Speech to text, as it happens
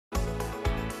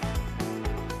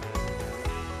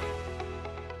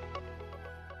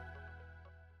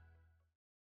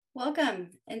Welcome,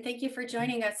 and thank you for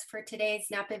joining us for today's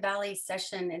Napa Valley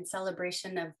session in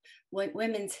celebration of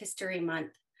Women's History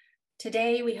Month.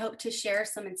 Today, we hope to share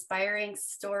some inspiring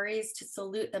stories to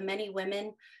salute the many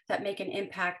women that make an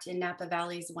impact in Napa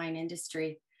Valley's wine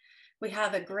industry. We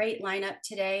have a great lineup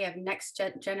today of next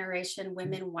generation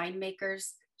women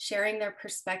winemakers sharing their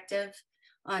perspective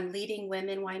on leading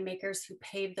women winemakers who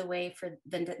paved the way for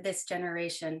this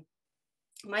generation.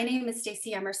 My name is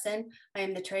Stacy Emerson. I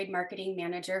am the Trade Marketing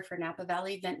Manager for Napa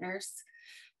Valley Vintners.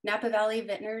 Napa Valley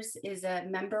Vintners is a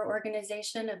member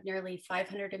organization of nearly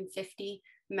 550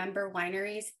 member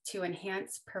wineries to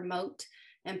enhance, promote,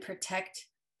 and protect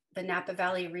the Napa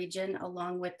Valley region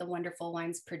along with the wonderful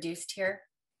wines produced here.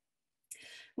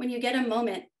 When you get a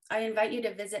moment, I invite you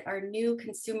to visit our new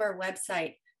consumer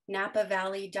website,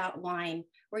 napavalley.wine,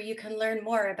 where you can learn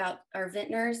more about our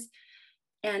vintners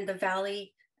and the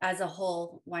valley as a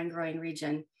whole wine growing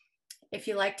region. If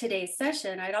you like today's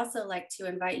session, I'd also like to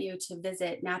invite you to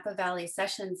visit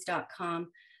napavalley.sessions.com.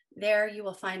 There you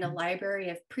will find a library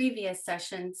of previous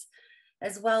sessions,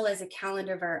 as well as a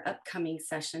calendar of our upcoming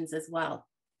sessions as well.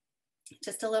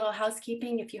 Just a little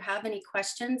housekeeping, if you have any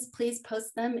questions, please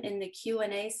post them in the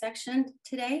Q&A section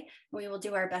today. We will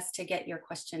do our best to get your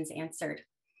questions answered.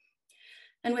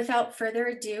 And without further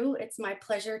ado, it's my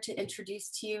pleasure to introduce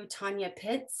to you Tanya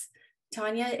Pitts.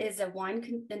 Tanya is a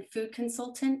wine and food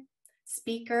consultant,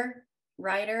 speaker,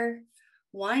 writer,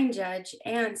 wine judge,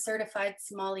 and certified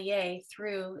sommelier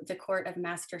through the Court of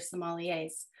Master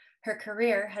Sommeliers. Her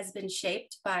career has been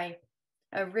shaped by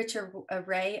a rich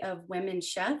array of women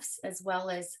chefs as well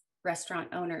as restaurant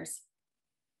owners.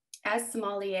 As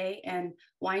sommelier and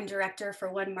wine director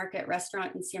for One Market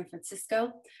Restaurant in San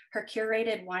Francisco, her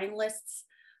curated wine lists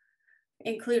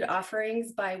include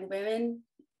offerings by women,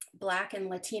 Black and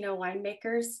Latino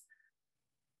winemakers.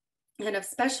 And of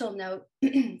special note,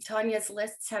 Tanya's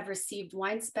lists have received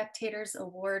Wine Spectator's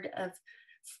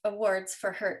awards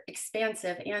for her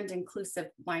expansive and inclusive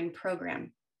wine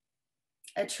program.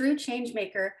 A true change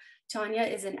maker, Tanya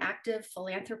is an active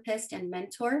philanthropist and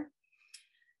mentor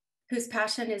whose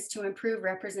passion is to improve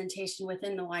representation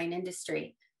within the wine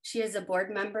industry. She is a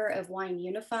board member of Wine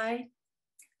Unify,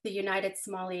 the United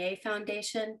Sommelier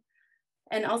Foundation,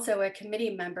 and also a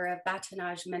committee member of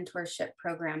Batonage Mentorship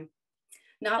Program.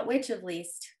 Not which of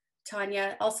least,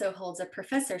 Tanya also holds a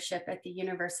professorship at the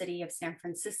University of San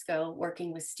Francisco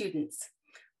working with students.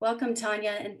 Welcome,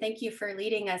 Tanya, and thank you for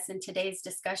leading us in today's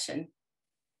discussion.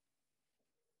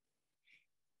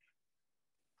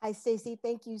 Hi, Stacy.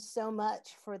 Thank you so much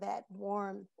for that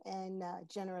warm and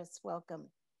generous welcome.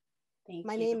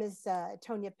 My name is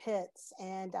Tonya Pitts,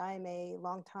 and I'm a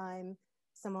longtime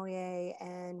sommelier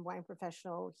and wine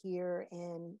professional here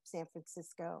in San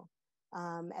Francisco.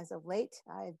 As of late,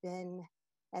 I've been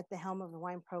at the helm of the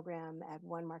wine program at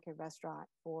One Market Restaurant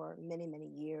for many, many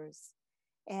years.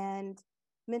 And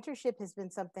mentorship has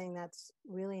been something that's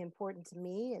really important to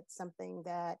me. It's something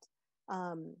that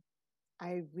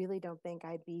I really don't think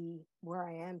I'd be where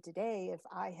I am today if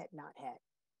I had not had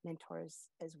mentors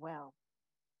as well.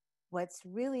 What's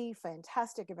really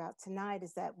fantastic about tonight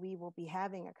is that we will be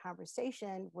having a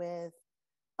conversation with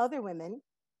other women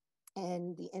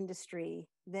in the industry,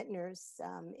 vintners,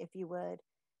 if you would,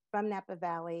 from Napa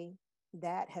Valley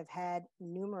that have had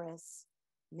numerous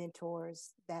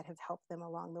mentors that have helped them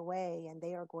along the way, and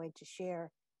they are going to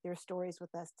share their stories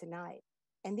with us tonight.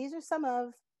 And these are some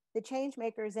of the change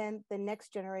makers and the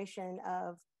next generation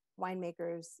of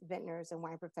winemakers, vintners, and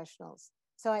wine professionals.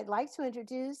 So I'd like to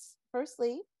introduce,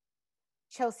 firstly,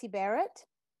 Chelsea Barrett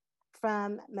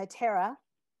from Matera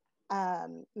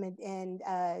and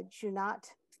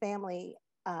Junot Family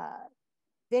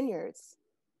Vineyards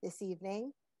this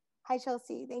evening. Hi,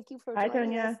 Chelsea. Thank you for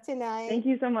joining us tonight. Thank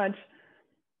you so much.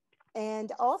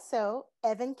 And also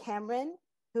Evan Cameron,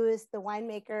 who is the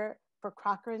winemaker for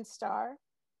Crocker&Starr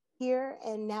here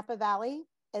in Napa Valley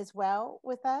as well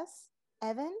with us.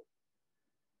 Evan?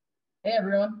 Hey,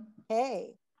 everyone.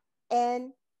 Hey.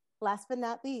 And last but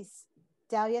not least,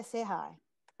 Dalia Sehai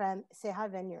from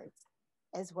Sehai Vineyards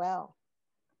as well.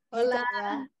 Hola.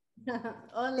 Hey,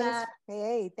 Hola.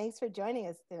 Thanks for joining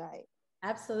us tonight.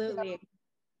 Absolutely. So,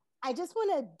 I just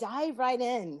want to dive right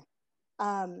in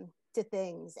to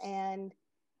things. And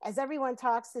as everyone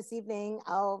talks this evening,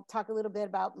 I'll talk a little bit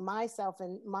about myself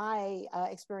and my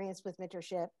experience with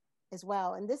mentorship as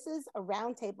well. And this is a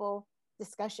roundtable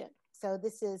discussion. So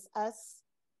this is us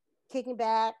kicking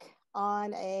back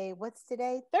on what's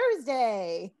today?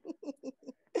 Thursday.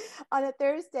 On a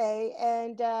Thursday,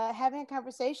 and having a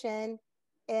conversation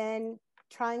and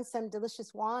trying some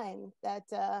delicious wine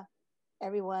that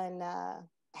everyone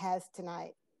has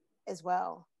tonight as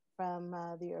well. from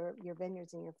your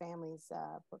vineyards and your family's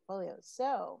portfolio.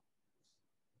 So,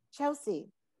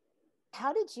 Chelsea,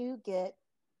 how did you get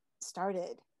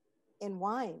started in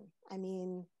wine? I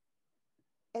mean,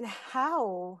 and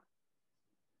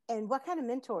what kind of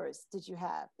mentors did you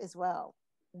have as well?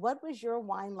 What was your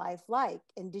wine life like?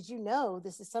 And did you know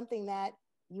this is something that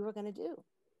you were going to do?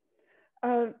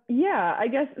 Yeah, I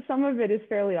guess some of it is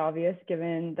fairly obvious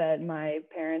given that my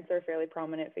parents are fairly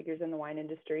prominent figures in the wine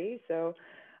industry. So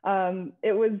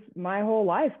it was my whole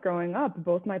life growing up.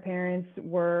 Both my parents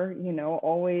were,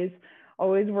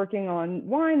 always working on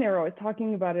wine. They were always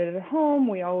talking about it at home.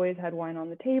 We always had wine on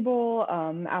the table.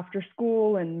 After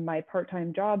school and my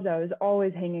part-time jobs, I was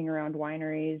always hanging around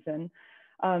wineries. And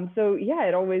so yeah,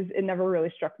 it never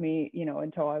really struck me,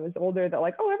 until I was older that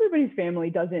like, oh, everybody's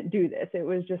family doesn't do this. It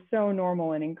was just so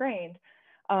normal and ingrained.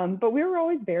 But we were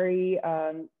always very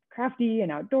crafty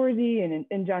and outdoorsy and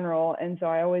in general. And so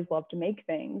I always loved to make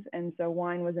things. And so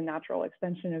wine was a natural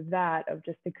extension of that, of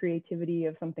just the creativity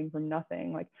of something from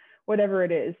nothing, like whatever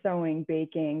it is, sewing,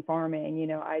 baking,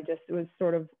 farming, I just was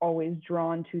sort of always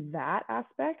drawn to that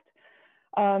aspect.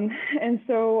 And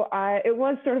so it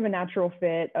was sort of a natural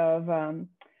fit of,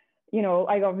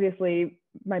 obviously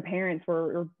my parents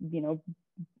were,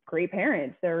 great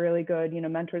parents. They're really good,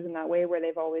 mentors in that way, where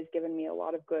they've always given me a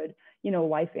lot of good,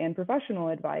 life and professional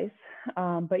advice.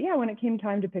 But yeah, when it came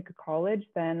time to pick a college,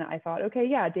 then I thought, okay,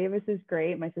 yeah, Davis is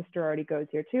great. My sister already goes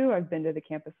here too. I've been to the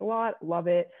campus a lot, love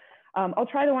it. I'll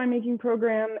try the winemaking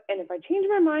program. And if I change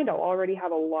my mind, I'll already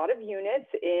have a lot of units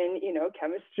in,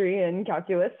 chemistry and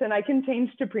calculus, and I can change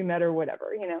to pre-med or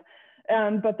whatever,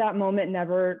 but that moment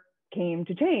never came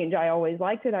to change. I always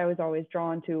liked it. I was always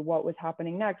drawn to what was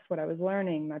happening next, what I was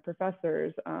learning, my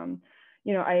professors.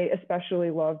 I especially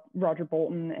love Roger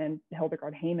Bolton and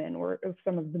Hildegard Heyman were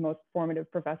some of the most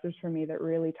formative professors for me that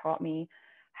really taught me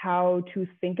how to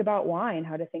think about wine,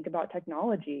 how to think about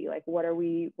technology, like what are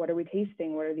we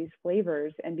tasting, what are these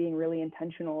flavors, and being really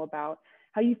intentional about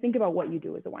how you think about what you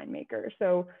do as a winemaker.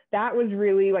 So that was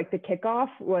really like the kickoff,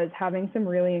 was having some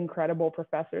really incredible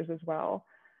professors as well.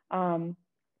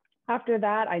 After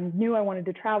that, I knew I wanted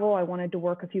to travel. I wanted to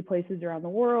work a few places around the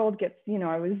world.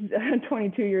 I was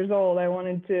 22 years old. I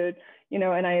wanted to,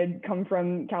 and I had come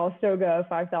from Calistoga, a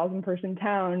 5,000 person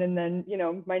town. And then,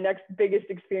 my next biggest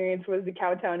experience was the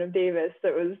cow town of Davis.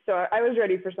 So I was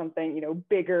ready for something,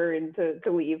 bigger and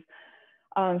to leave.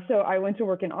 So I went to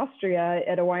work in Austria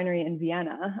at a winery in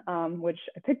Vienna, which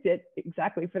I picked it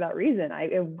exactly for that reason.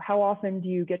 How often do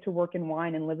you get to work in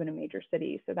wine and live in a major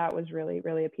city? So that was really,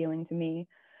 really appealing to me.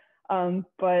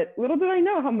 But little did I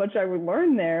know how much I would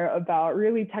learn there about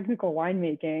really technical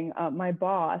winemaking. My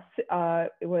boss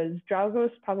was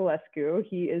Dragos Pavlescu.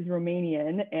 He is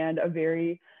Romanian and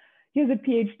he has a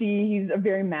PhD. He's a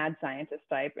very mad scientist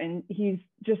type, and he's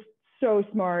just so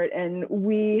smart. And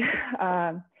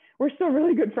we're still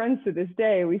really good friends to this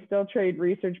day. We still trade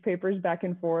research papers back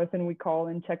and forth, and we call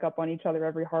and check up on each other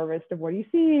every harvest of what are you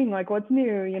seeing, like what's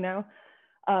new,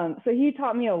 So he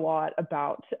taught me a lot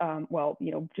about,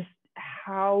 just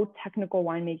how technical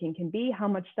winemaking can be, how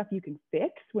much stuff you can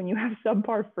fix when you have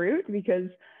subpar fruit, because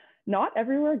not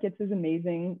everywhere gets as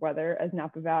amazing weather as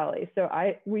Napa Valley. So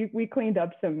we cleaned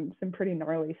up some pretty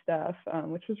gnarly stuff,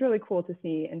 which was really cool to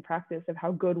see in practice of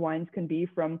how good wines can be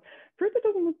from fruit that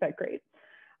doesn't look that great.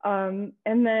 And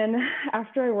then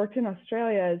after I worked in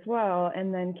Australia as well,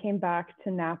 and then came back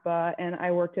to Napa and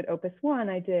I worked at Opus One,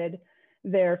 I did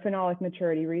their phenolic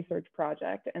maturity research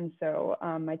project. And so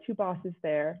my two bosses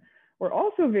there were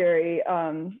also very,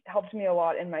 helped me a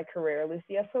lot in my career.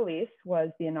 Lucia Solis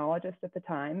was the enologist at the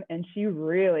time, and she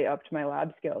really upped my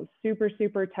lab skills, super,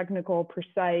 super technical,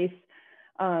 precise.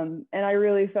 And I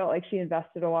really felt like she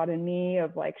invested a lot in me,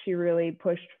 of like, she really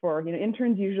pushed for,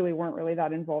 interns usually weren't really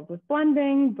that involved with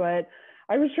blending, but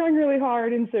I was trying really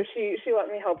hard. And so she let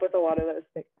me help with a lot of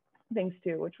those things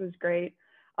too, which was great.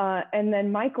 And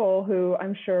then Michael, who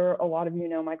I'm sure a lot of you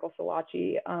know, Michael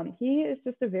Salaci, he is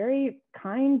just a very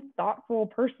kind, thoughtful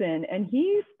person. And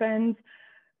he spends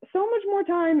so much more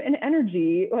time and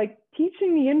energy like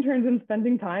teaching the interns and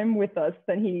spending time with us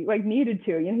than he like needed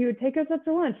to. He would take us up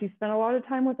to lunch. He spent a lot of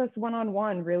time with us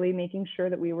one-on-one, really making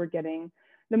sure that we were getting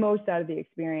the most out of the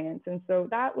experience. And so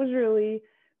that was really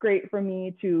great for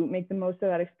me to make the most of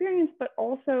that experience, but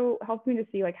also helped me to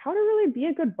see like how to really be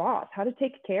a good boss, how to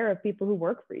take care of people who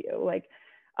work for you. Like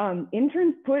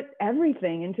interns put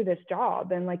everything into this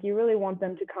job, and like you really want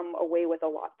them to come away with a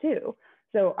lot too.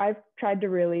 So I've tried to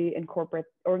really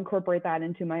incorporate that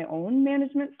into my own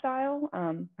management style.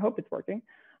 I hope it's working.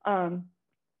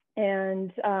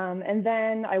 And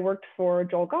then I worked for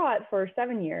Joel Gott for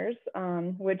 7 years,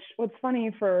 which what's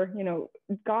funny for,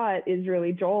 Gott is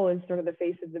really, Joel is sort of the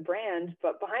face of the brand,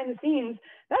 but behind the scenes,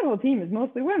 that whole team is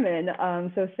mostly women.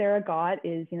 So Sarah Gott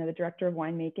is, the director of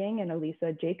winemaking, and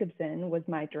Elisa Jacobson was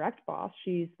my direct boss.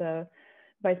 She's the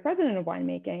vice president of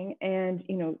winemaking. And,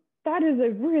 that is a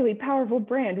really powerful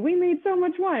brand. We made so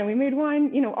much wine. We made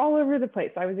wine, all over the place.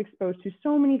 I was exposed to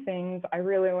so many things. I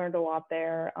really learned a lot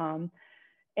there.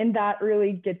 And that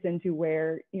really gets into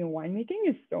where, winemaking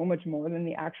is so much more than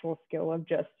the actual skill of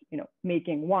just,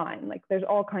 making wine. Like there's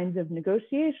all kinds of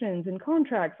negotiations and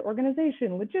contracts,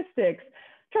 organization, logistics,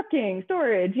 trucking,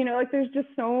 storage, like there's just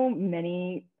so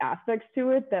many aspects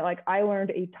to it that like I learned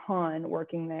a ton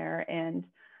working there. And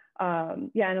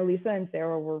and Elisa and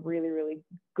Sarah were really, really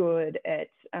good at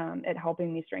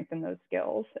helping me strengthen those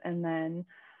skills. And then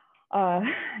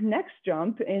next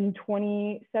jump in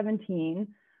 2017,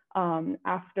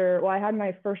 I had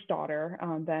my first daughter,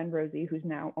 then Rosie, who's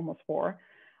now almost 4.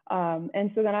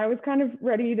 And so then I was kind of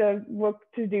ready to look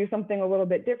to do something a little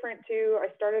bit different too. I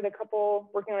started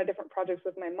working on different projects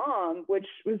with my mom, which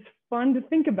was fun to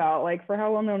think about, like for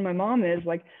how well known my mom is.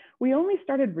 Like we only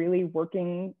started really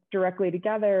working directly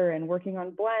together and working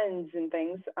on blends and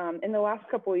things in the last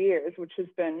couple of years, which has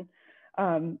been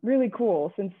really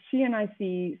cool, since she and I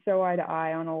see so eye to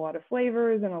eye on a lot of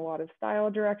flavors and a lot of style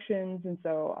directions. And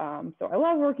so I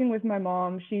love working with my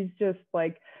mom. She's just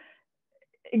like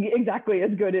exactly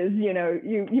as good as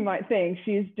you might think.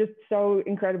 She's just so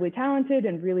incredibly talented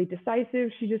and really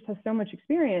decisive. She just has so much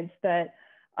experience that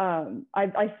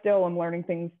I still am learning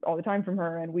things all the time from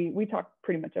her, and we talk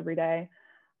pretty much every day.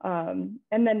 And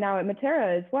then now at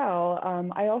Matera as well,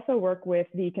 I also work with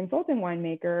the consulting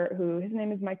winemaker, his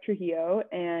name is Mike Trujillo,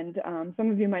 and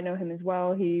some of you might know him as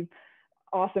well.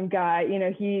 Awesome guy.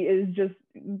 He is just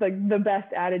like the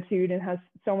best attitude and has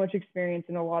so much experience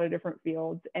in a lot of different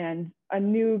fields. And a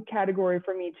new category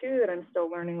for me too that I'm still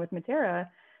learning with Matera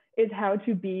is how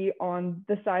to be on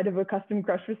the side of a custom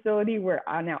crush facility where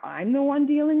now I'm the one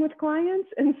dealing with clients.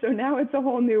 And so now it's a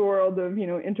whole new world of,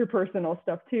 interpersonal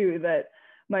stuff too, that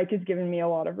Mike has given me a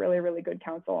lot of really, really good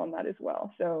counsel on that as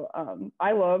well. So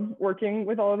I love working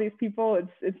with all of these people.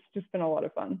 It's just been a lot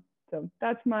of fun. So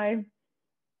that's my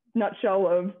nutshell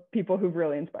of people who've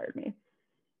really inspired me.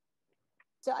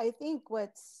 So I think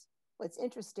what's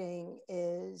interesting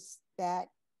is that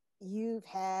you've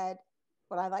had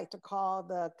what I like to call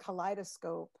the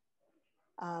kaleidoscope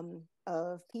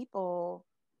of people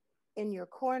in your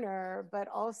corner, but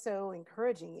also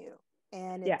encouraging you.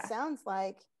 And it sounds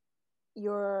like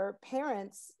your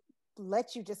parents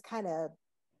let you just kind of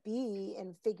be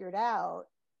and figure it out,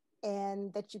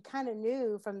 and that you kind of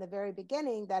knew from the very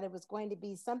beginning that it was going to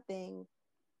be something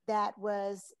that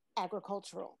was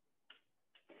agricultural,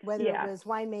 whether it was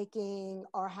winemaking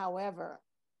or however,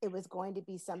 it was going to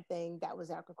be something that was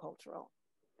agricultural.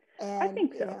 And, I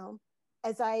think so.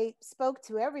 As I spoke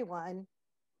to everyone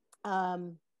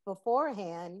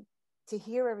beforehand to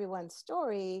hear everyone's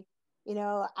story,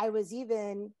 I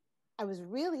was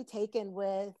really taken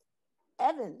with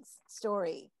Evan's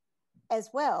story as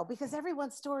well, because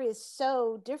everyone's story is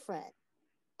so different.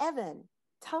 Evan,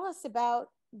 tell us about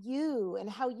you and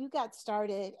how you got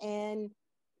started and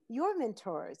your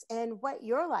mentors and what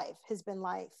your life has been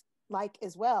like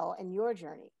as well, and your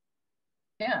journey.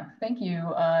 Yeah, thank you,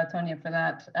 Tonya, for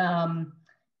that.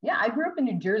 I grew up in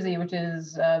New Jersey, which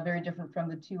is very different from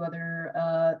the 2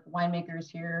 other winemakers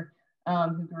here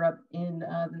who grew up in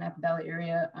the Napa Valley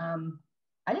area.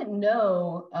 I didn't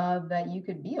know that you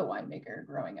could be a winemaker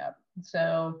growing up.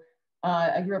 So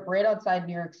I grew up right outside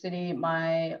New York City.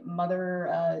 My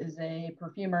mother is a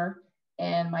perfumer,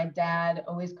 and my dad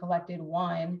always collected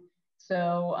wine.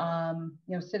 So,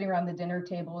 sitting around the dinner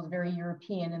table is very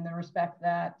European in the respect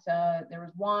that there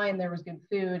was wine, there was good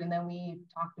food, and then we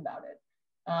talked about it.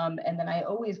 And then I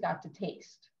always got to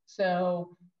taste.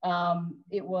 So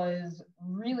it was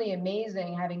really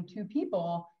amazing having 2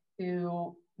 people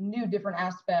who knew different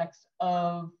aspects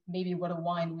of maybe what a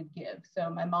wine would give. So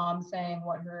my mom saying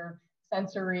what her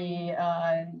sensory,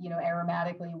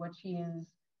 aromatically, what she is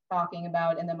talking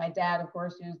about. And then my dad, of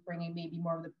course, who's bringing maybe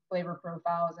more of the flavor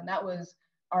profiles. And that was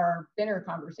our dinner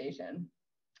conversation.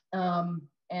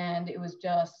 And it was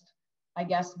just, I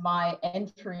guess, my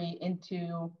entry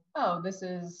into, this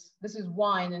is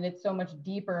wine, and it's so much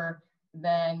deeper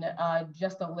than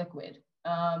just a liquid.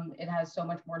 It has so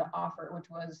much more to offer, which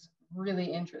was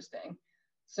really interesting.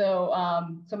 So,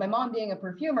 so my mom being a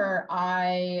perfumer,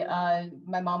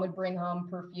 my mom would bring home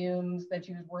perfumes that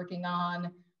she was working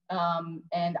on,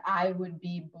 and I would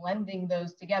be blending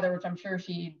those together, which I'm sure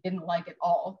she didn't like at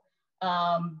all.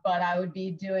 but I would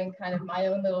be doing kind of my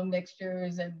own little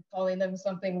mixtures and calling them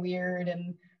something weird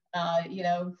and, you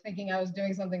know, thinking I was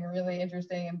doing something really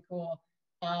interesting and cool.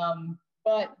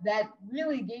 But that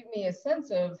really gave me a sense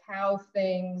of how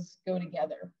things go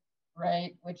together,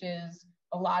 right? Which is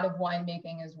a lot of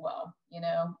winemaking as well, you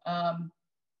know?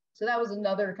 So that was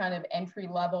another kind of entry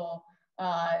level,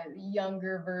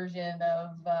 younger version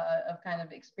of kind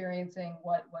of experiencing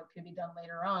what could be done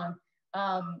later on.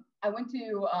 I went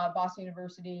to Boston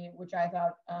University, which I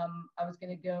thought I was going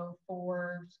to go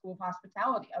for School of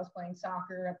Hospitality. I was playing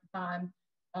soccer at the time.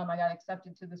 I got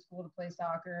accepted to the school to play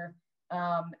soccer.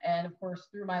 And of course,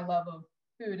 through my love of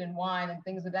food and wine and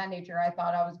things of that nature, I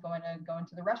thought I was going to go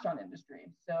into the restaurant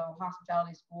industry. So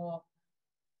hospitality school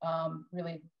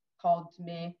really called to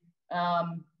me.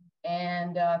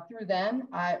 And through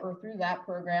that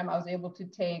program, I was able to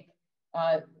take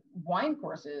wine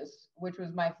courses, which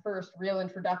was my first real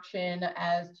introduction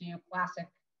as to classic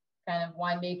kind of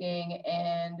winemaking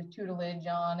and tutelage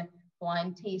on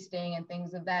blind tasting and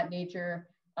things of that nature,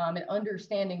 and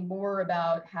understanding more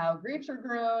about how grapes are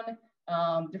grown,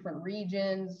 different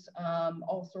regions,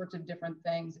 all sorts of different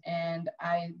things. And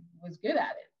I was good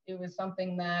at it. It was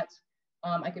something that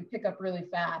I could pick up really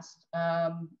fast.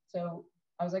 So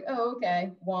I was like, oh,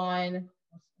 okay, wine,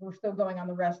 we're still going on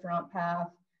the restaurant path.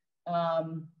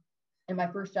 And my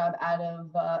first job out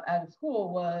of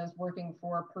school was working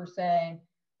for Per Se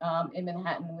in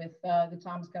Manhattan with the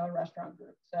Thomas Keller Restaurant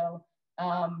Group. So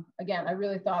again, I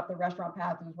really thought the restaurant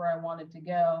path was where I wanted to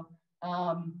go.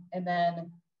 And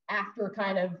then after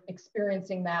kind of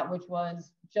experiencing that, which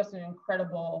was just an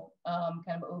incredible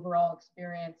kind of overall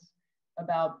experience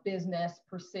about business,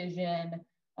 precision,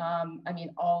 I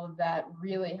mean, all of that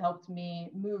really helped me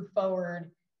move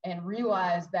forward and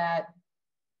realize that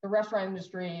the restaurant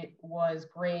industry was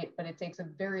great, but it takes a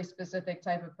very specific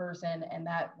type of person, and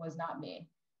that was not me.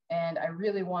 And I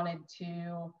really wanted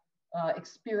to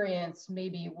experience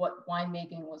maybe what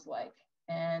winemaking was like.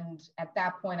 And at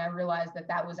that point, I realized that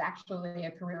that was actually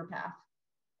a career path.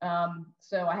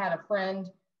 So I had a friend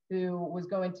who was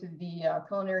going to the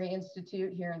Culinary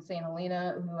Institute here in St.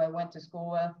 Helena, who I went to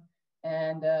school with.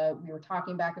 And we were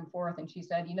talking back and forth, and she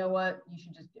said, you know what, you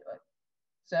should just do it.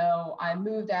 So I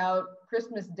moved out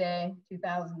Christmas Day,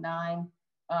 2009,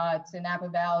 to Napa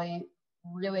Valley,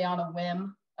 really on a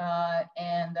whim,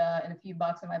 and a few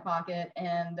bucks in my pocket,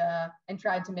 and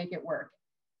tried to make it work.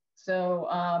 So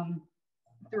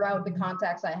throughout the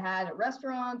contacts I had at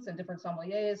restaurants and different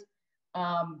sommeliers,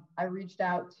 I reached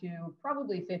out to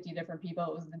probably 50 different people.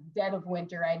 It was the dead of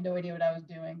winter. I had no idea what I was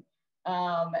doing.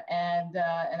 And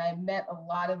I met a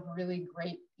lot of really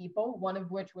great people, one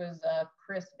of which was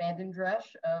Chris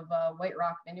Vandendresch of White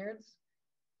Rock Vineyards.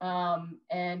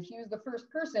 And he was the first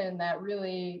person that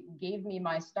really gave me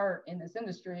my start in this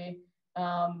industry,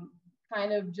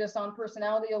 kind of just on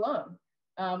personality alone,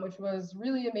 which was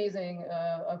really amazing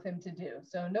of him to do.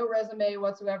 So no resume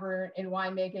whatsoever in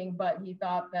winemaking, but he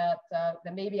thought that,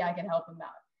 that maybe I could help him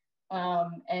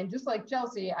out. And just like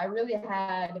Chelsea, I really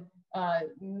had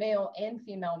male and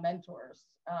female mentors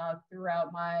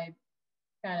throughout my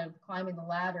kind of climbing the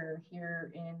ladder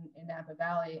here in Napa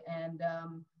Valley. And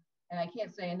I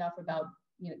can't say enough about,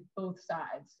 you know, both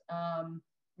sides,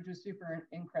 which was super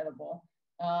incredible.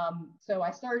 So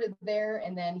I started there,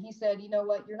 and then he said, you know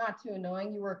what, you're not too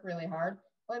annoying. You work really hard.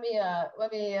 Let me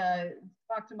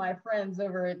talk to my friends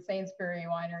over at Sainsbury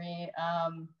Winery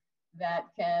that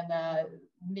can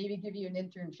maybe give you an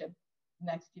internship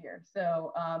next year.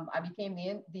 So I became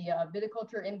the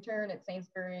viticulture intern at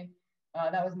Sainsbury.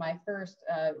 That was my first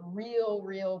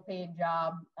real paid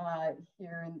job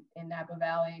here in Napa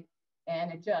Valley.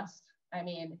 And it just, I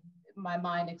mean, my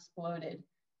mind exploded.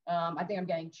 I think I'm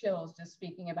getting chills just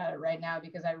speaking about it right now,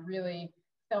 because I really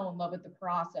fell in love with the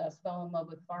process, fell in love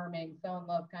with farming, fell in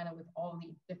love kind of with all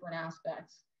the different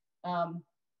aspects.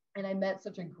 And I met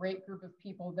such a great group of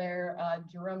people there.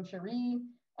 Jerome Cherie,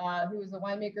 who was the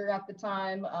winemaker at the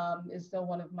time, is still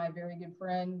one of my very good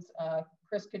friends.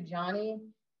 Chris Kajani,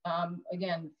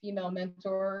 again, female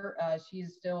mentor.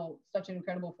 She's still such an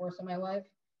incredible force in my life.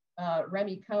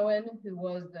 Remy Cohen, who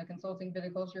was the consulting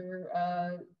viticulture,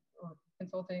 or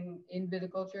consulting in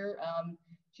viticulture.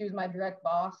 She was my direct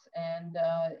boss, and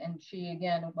she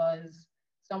again was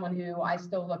someone who I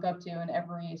still look up to in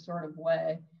every sort of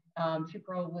way. She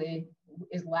probably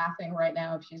is laughing right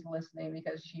now if she's listening,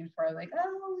 because she was probably like,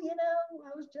 oh, you know,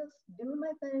 I was just doing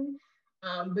my thing.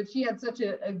 But she had such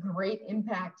a great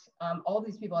impact. All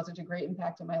these people had such a great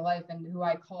impact in my life, and who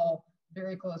I call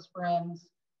very close friends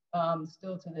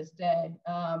still to this day.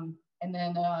 And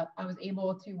then I was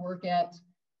able to work at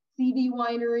CV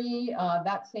Winery,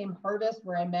 that same harvest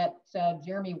where I met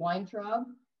Jeremy Weintraub.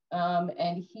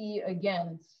 And he,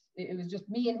 again, it was just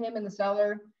me and him in the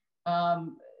cellar.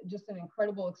 Just an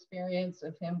incredible experience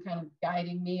of him kind of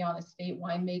guiding me on estate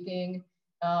winemaking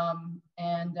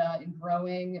and in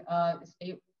growing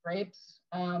estate grapes,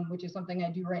 which is something I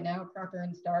do right now at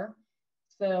Crocker&Starr.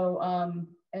 So,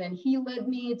 and then he led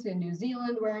me to New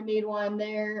Zealand, where I made wine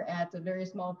there at a very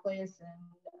small place in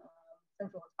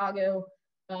Central Otago.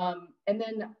 And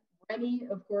then Remy,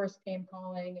 of course, came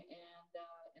calling,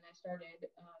 and I started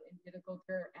in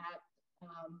viticulture at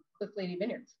Cliff Lady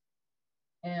Vineyards.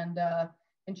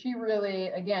 And she really,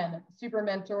 again, super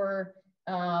mentor.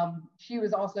 She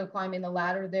was also climbing the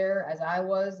ladder there as I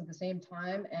was at the same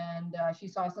time. And she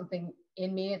saw something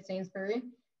in me at Sainsbury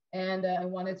and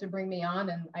wanted to bring me on.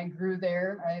 And I grew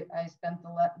there. I spent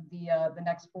the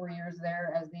next 4 years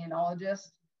there as the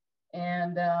enologist.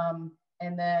 And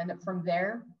then from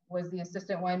there was the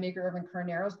assistant winemaker over in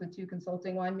Carneros with 2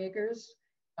 consulting winemakers,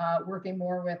 working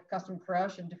more with Custom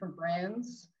Crush and different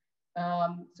brands.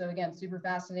 So again, super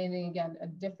fascinating. Again, a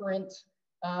different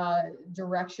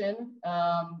direction,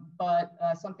 but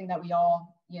something that we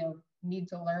all, need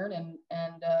to learn,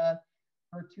 and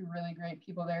are 2 really great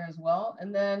people there as well.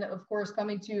 And then, of course,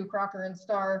 coming to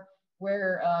Crocker&Starr,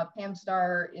 where Pam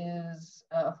Starr is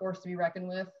a force to be reckoned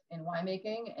with in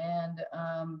winemaking, and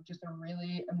just a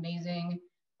really amazing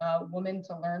woman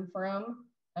to learn from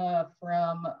the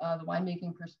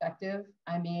winemaking perspective.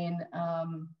 I mean,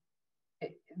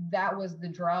 that was the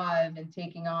drive in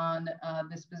taking on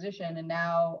this position. And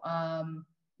now,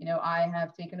 I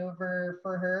have taken over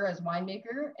for her as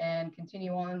winemaker and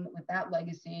continue on with that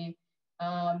legacy.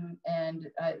 And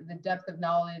the depth of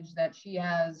knowledge that she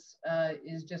has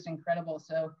is just incredible.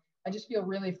 So I just feel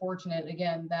really fortunate,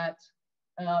 again, that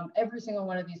every single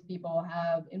one of these people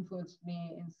have influenced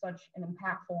me in such an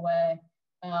impactful way,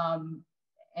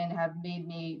 and have made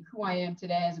me who I am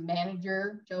today as a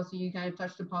manager. Chelsea, you kind of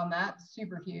touched upon that,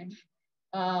 super huge.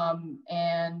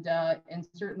 And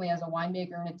certainly as a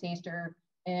winemaker and a taster,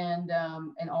 and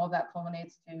all of that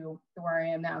culminates to where I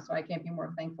am now. So I can't be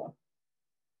more thankful.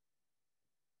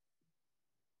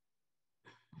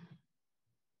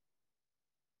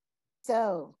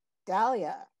 So,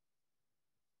 Dahlia,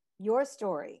 your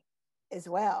story as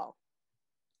well.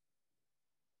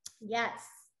 Yes.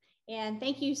 And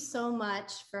thank you so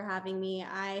much for having me.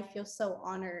 I feel so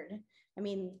honored. I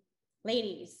mean,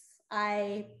 ladies,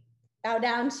 I bow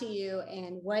down to you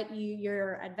and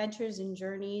your adventures and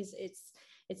journeys.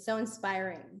 It's so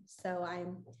inspiring. So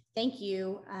thank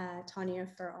you, Tanya,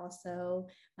 for also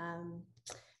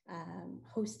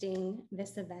hosting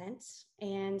this event.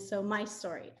 And so my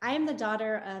story, I am the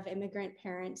daughter of immigrant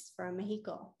parents from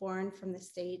Mexico, born from the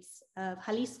states of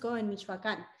Jalisco and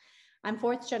Michoacan. I'm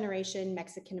 4th generation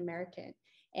Mexican American,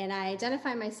 and I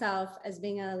identify myself as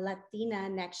being a Latina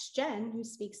next gen who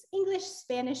speaks English,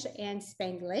 Spanish, and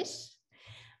Spanglish.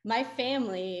 My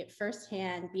family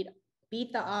firsthand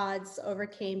beat the odds,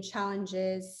 overcame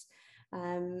challenges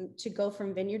to go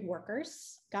from vineyard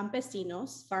workers,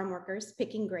 campesinos, farm workers,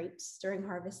 picking grapes during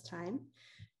harvest time,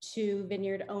 to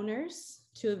vineyard owners,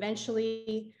 to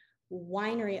eventually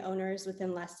winery owners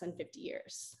within less than 50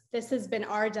 years. This has been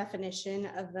our definition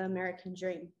of the American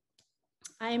dream.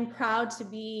 I am proud to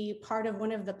be part of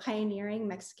one of the pioneering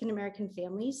Mexican-American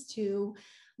families to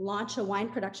launch a wine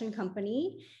production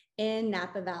company in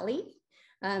Napa Valley.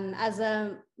 As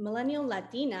a millennial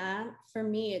Latina, for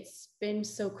me, it's been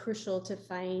so crucial to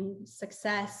find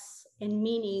success and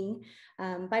meaning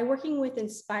by working with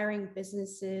inspiring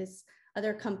businesses,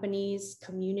 other companies,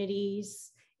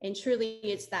 communities. And truly,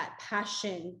 it's that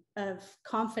passion of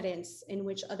confidence in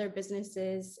which other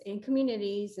businesses and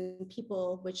communities and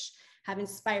people which have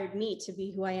inspired me to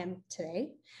be who I am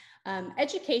today.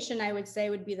 Education, I would say,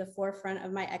 would be the forefront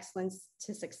of my excellence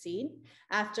to succeed.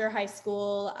 After high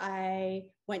school, I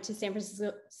went to San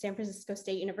Francisco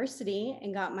State University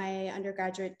and got my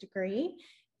undergraduate degree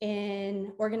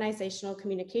in organizational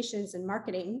communications and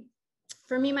marketing.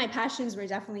 For me, my passions were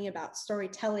definitely about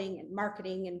storytelling and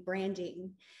marketing and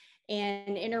branding,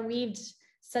 and interweaved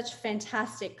such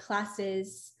fantastic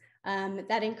classes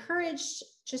that encouraged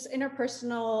just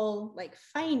interpersonal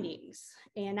findings.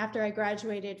 And after I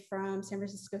graduated from San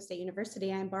Francisco State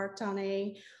University, I embarked on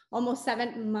a almost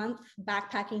 7-month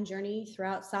backpacking journey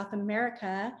throughout South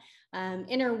America,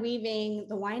 interweaving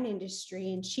the wine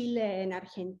industry in Chile and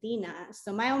Argentina.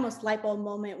 So my almost light bulb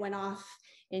moment went off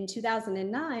in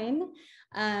 2009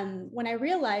 when I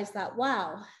realized that,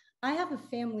 wow, I have a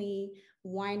family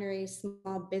winery,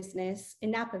 small business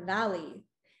in Napa Valley.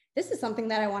 This is something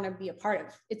that I want to be a part of.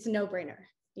 It's a no-brainer,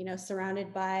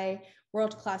 surrounded by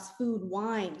world-class food,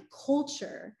 wine,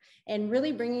 culture, and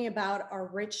really bringing about our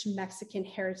rich Mexican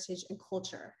heritage and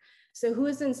culture. So who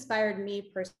has inspired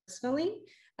me personally?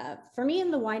 For me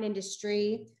in the wine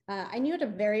industry, I knew at a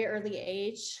very early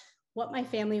age what my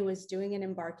family was doing and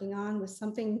embarking on was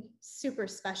something super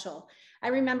special. I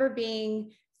remember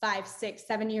being 5, 6,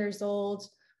 7 years old,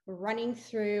 running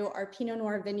through our Pinot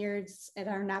Noir vineyards at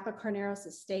our Napa Carneros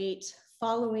estate,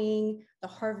 following the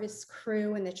harvest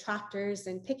crew and the tractors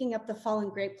and picking up the fallen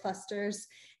grape clusters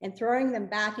and throwing them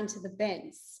back into the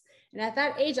bins. And at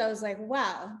that age, I was like,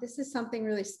 wow, this is something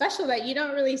really special that you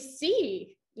don't really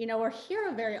see, or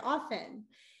hear very often.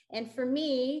 And for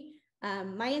me,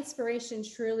 my inspiration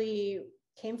truly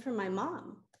came from my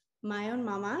mom, my own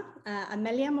mama,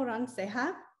 Amelia Moran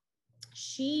Ceja.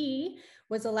 She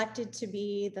was elected to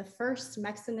be the first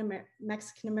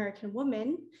Mexican-American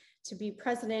woman to be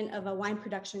president of a wine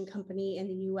production company in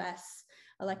the US,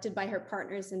 elected by her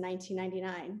partners in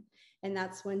 1999. And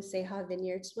that's when Ceja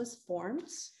Vineyards was formed.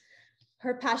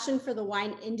 Her passion for the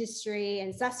wine industry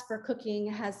and zest for cooking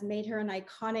has made her an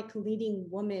iconic leading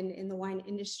woman in the wine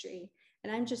industry.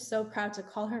 And I'm just so proud to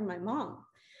call her my mom.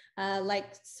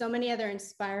 Like so many other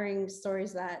inspiring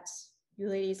stories that you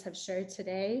ladies have shared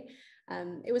today,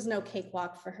 it was no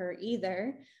cakewalk for her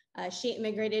either. She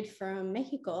immigrated from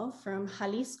Mexico, from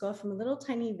Jalisco, from a little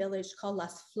tiny village called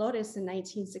Las Flores in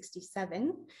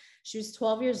 1967. She was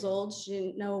 12 years old. She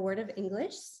didn't know a word of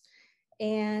English.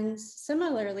 And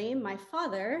similarly, my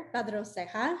father, Pedro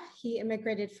Ceja, he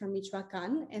immigrated from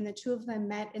Michoacan, and the two of them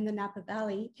met in the Napa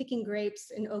Valley, picking grapes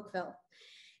in Oakville.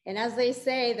 And as they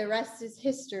say, the rest is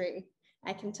history.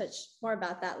 I can touch more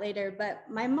about that later, but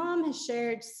my mom has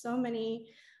shared so many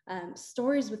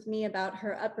stories with me about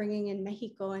her upbringing in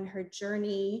Mexico and her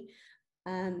journey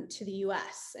to the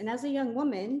US. And as a young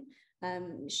woman,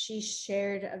 she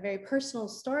shared a very personal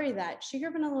story that she grew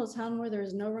up in a little town where there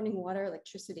was no running water,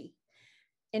 electricity.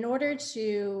 In order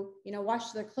to,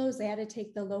 wash their clothes, they had to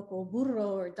take the local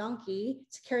burro or donkey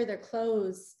to carry their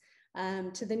clothes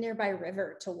to the nearby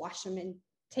river to wash them and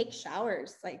take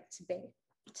showers, like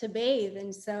to bathe.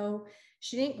 And so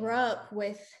she didn't grow up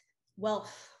with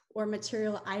wealth or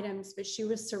material items, but she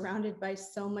was surrounded by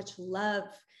so much love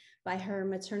by her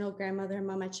maternal grandmother,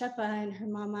 Mama Chepa, and her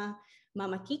Mama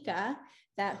Kika,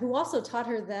 who also taught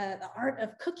her the art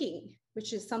of cooking,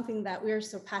 which is something that we are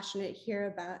so passionate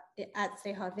here about at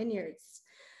Ceja Vineyards.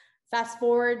 Fast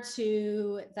forward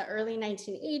to the early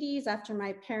 1980s, after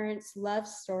my parents' love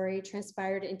story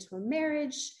transpired into a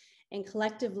marriage, and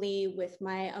collectively with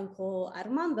my uncle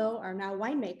Armando, our now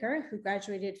winemaker, who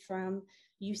graduated from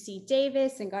UC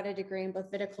Davis and got a degree in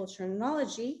both viticulture and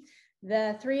enology,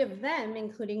 the three of them,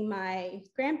 including my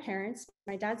grandparents,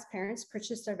 my dad's parents,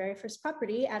 purchased our very first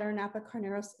property at our Napa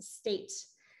Carneros estate,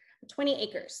 20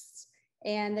 acres.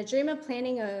 And the dream of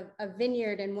planting a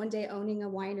vineyard and one day owning a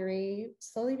winery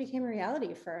slowly became a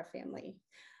reality for our family.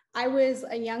 I was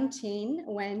a young teen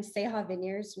when Ceja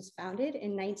Vineyards was founded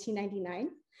in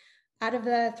 1999. Out of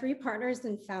the three partners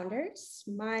and founders,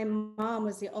 my mom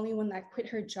was the only one that quit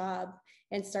her job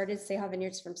and started Ceja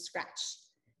Vineyards from scratch.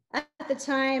 At the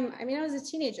time, I was a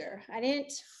teenager. I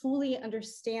didn't fully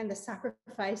understand the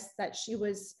sacrifice that she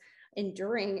was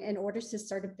enduring in order to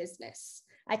start a business.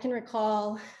 I can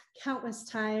recall countless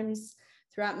times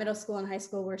throughout middle school and high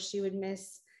school where she would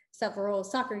miss several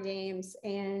soccer games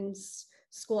and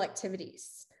school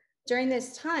activities. During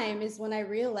this time is when I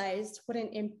realized what an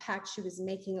impact she was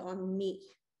making on me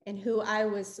and who I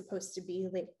was supposed to be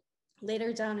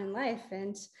later down in life.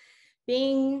 And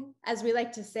being, as we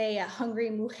like to say, a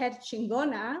hungry mujer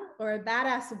chingona, or a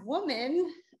badass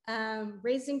woman,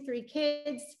 raising 3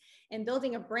 kids and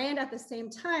building a brand at the same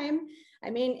time,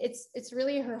 it's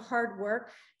really her hard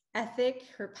work ethic,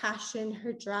 her passion,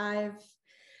 her drive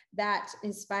that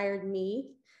inspired me.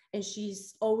 And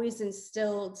she's always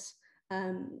instilled,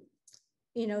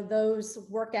 those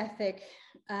work ethic,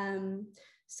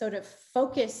 sort of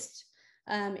focused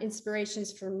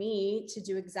inspirations for me to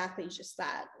do exactly just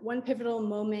that. One pivotal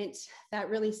moment that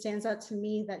really stands out to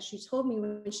me that she told me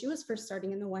when she was first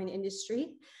starting in the wine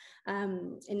industry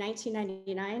in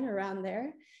 1999, around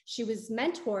there, she was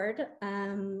mentored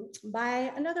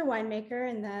by another winemaker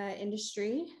in the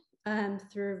industry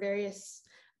through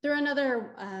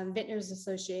another Vintners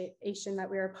association that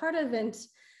we were a part of. And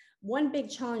one big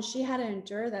challenge she had to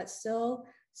endure that still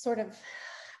sort of,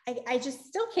 I just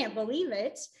still can't believe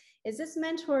it, is this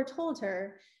mentor told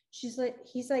her, he's like,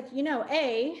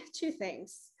 two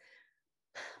things.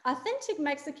 Authentic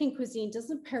Mexican cuisine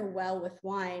doesn't pair well with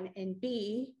wine, and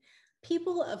B,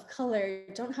 people of color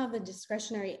don't have the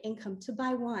discretionary income to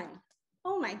buy wine.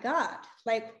 oh my God,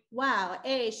 like, wow,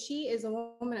 A, she is a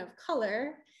woman of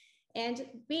color, and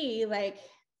B, like,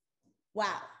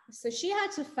 wow. So she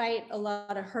had to fight a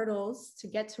lot of hurdles to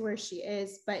get to where she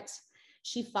is, but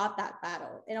she fought that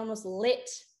battle. It almost lit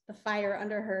the fire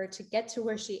under her to get to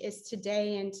where she is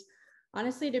today, and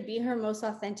honestly, to be her most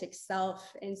authentic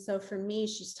self. And so for me,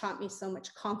 she's taught me so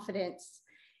much confidence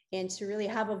and to really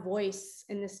have a voice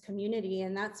in this community.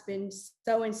 And that's been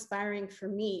so inspiring for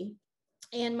me.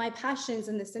 And my passions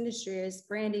in this industry is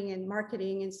branding and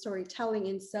marketing and storytelling.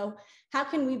 And so how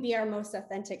can we be our most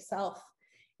authentic self,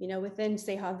 you know, within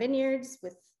Ceja Vineyards,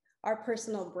 with our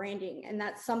personal branding? And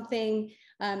that's something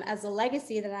as a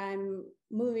legacy that I'm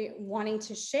wanting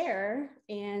to share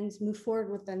and move forward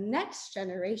with the next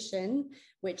generation,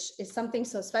 which is something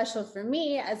so special for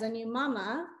me as a new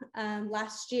mama.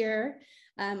 Last year,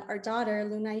 our daughter,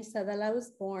 Luna Isabella,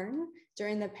 was born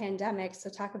during the pandemic. So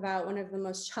talk about one of the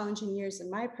most challenging years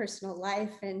in my personal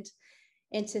life. And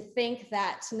to think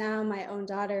that now my own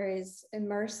daughter is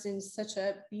immersed in such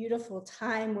a beautiful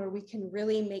time where we can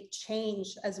really make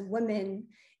change as women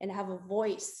and have a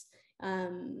voice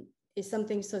is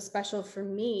something so special for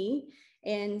me.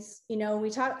 And, you know,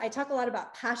 I talk a lot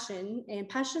about passion, and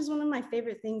passion is one of my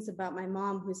favorite things about my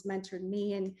mom, who's mentored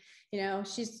me. And, you know,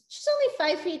 she's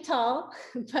only 5 feet tall,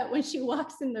 but when she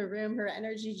walks in the room, her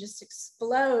energy just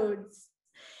explodes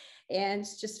and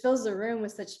just fills the room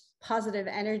with such positive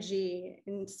energy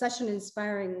in such an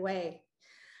inspiring way.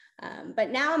 But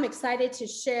now I'm excited to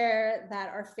share that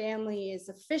our family is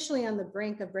officially on the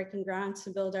brink of breaking ground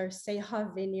to build our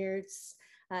Ceja Vineyards,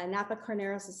 Napa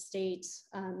Carneros Estate,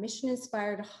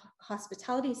 mission-inspired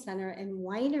hospitality center and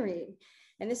winery.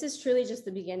 And this is truly just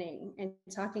the beginning. And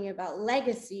talking about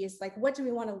legacy is like, what do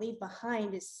we want to leave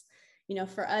behind is, you know,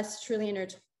 for us truly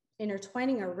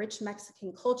intertwining our rich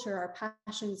Mexican culture, our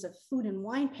passions of food and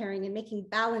wine pairing, and making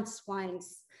balanced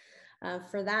wines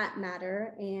for that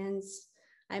matter. And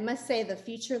I must say the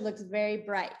future looks very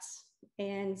bright.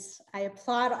 And I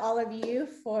applaud all of you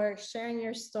for sharing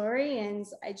your story. And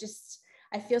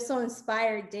I feel so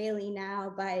inspired daily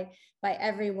now by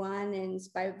everyone and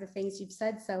by the things you've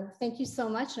said. So thank you so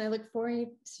much. And I look forward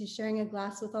to sharing a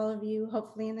glass with all of you,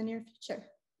 hopefully in the near future.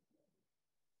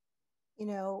 You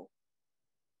know,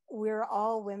 we're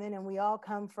all women and we all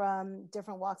come from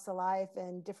different walks of life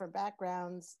and different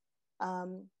backgrounds.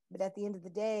 But at the end of the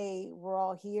day, we're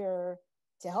all here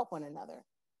to help one another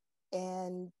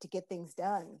and to get things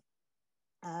done.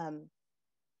 And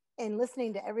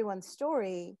listening to everyone's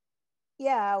story,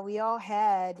 yeah, we all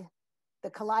had the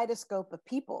kaleidoscope of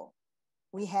people.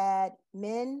 We had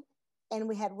men and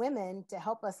we had women to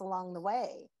help us along the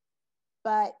way.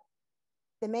 But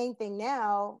the main thing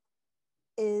now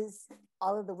is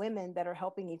all of the women that are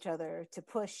helping each other to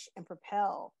push and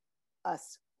propel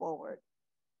us forward,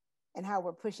 and how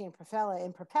we're pushing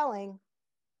and propelling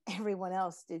everyone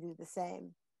else to do the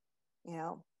same, you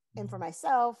know. And for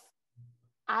myself,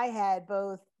 I had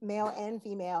both male and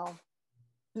female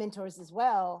mentors as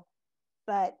well,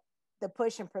 but the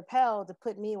push and propel to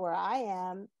put me where I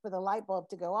am, for the light bulb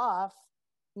to go off,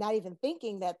 not even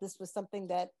thinking that this was something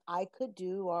that I could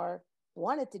do or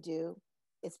wanted to do,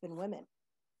 it's been women.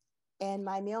 And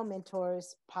my male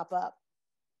mentors pop up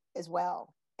as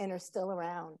well and are still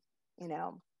around, you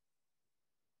know.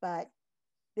 But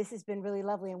this has been really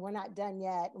lovely, and we're not done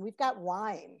yet. And we've got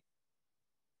wine.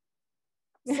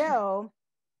 So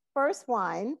first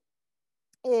wine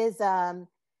is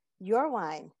your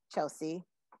wine, Chelsea,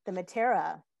 the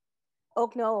Matera,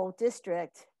 Oak Knoll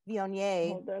District,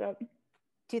 Viognier,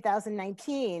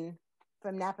 2019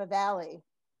 from Napa Valley,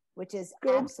 which is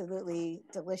absolutely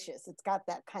delicious. It's got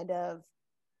that kind of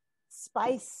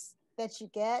spice that you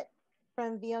get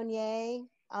from Viognier,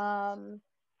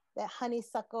 that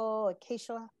honeysuckle,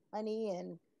 acacia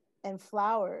honey, and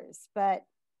flowers. But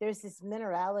there's this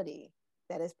minerality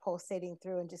that is pulsating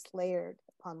through and just layered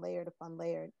upon layered upon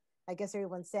layered. I guess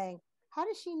everyone's saying, how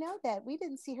does she know that? We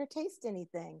didn't see her taste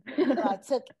anything. So I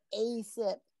took a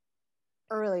sip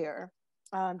earlier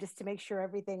just to make sure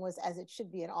everything was as it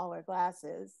should be in all our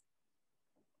glasses.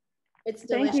 It's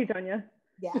delicious. Thank you, Tonya.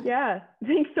 Yeah,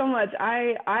 thanks so much.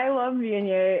 I love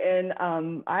Viognier,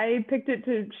 and I picked it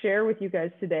to share with you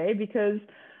guys today because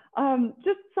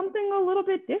just something a little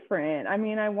bit different. I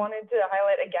mean, I wanted to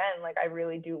highlight again, like I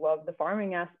really do love the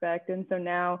farming aspect. And so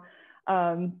now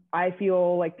I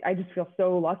feel like I just feel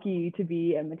so lucky to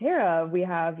be in Matera. We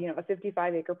have, you know, a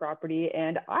 55-acre property,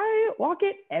 and I walk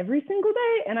it every single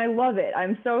day, and I love it.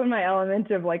 I'm so in my element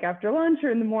of like after lunch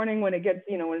or in the morning when it gets,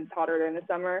 you know, when it's hotter during the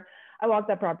summer, I walk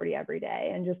that property every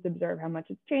day and just observe how much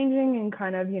it's changing and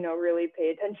kind of, you know, really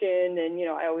pay attention. And, you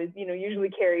know, I always, you know, usually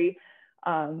carry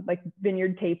like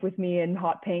vineyard tape with me in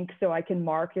hot pink so I can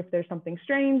mark if there's something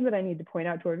strange that I need to point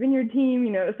out to our vineyard team,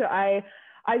 you know. So I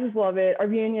just love it. Our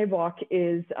Viognier block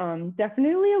is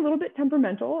definitely a little bit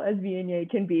temperamental, as Viognier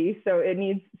can be, so it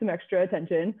needs some extra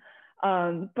attention.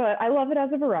 But I love it as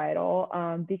a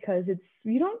varietal because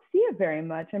you don't see it very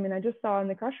much. I mean, I just saw in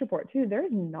the crush report too,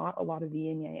 there's not a lot of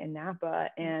Viognier in Napa,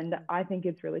 and I think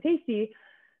it's really tasty.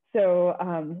 So,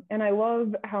 and I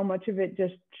love how much of it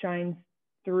just shines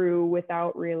through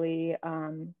without really,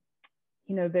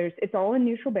 you know, it's all in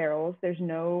neutral barrels. There's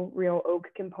no real oak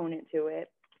component to it.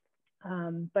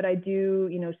 But I do,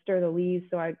 you know, stir the lees,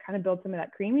 so I kind of build some of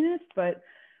that creaminess, but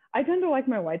I tend to like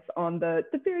my whites on the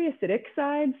very acidic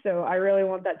side. So I really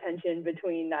want that tension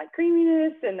between that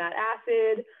creaminess and that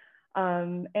acid.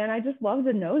 And I just love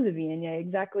the nose of Viognier.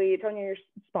 Exactly, Tonya, you're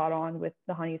spot on with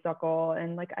the honeysuckle,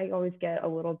 and like I always get a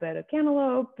little bit of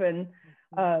cantaloupe, and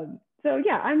so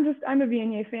yeah, I'm a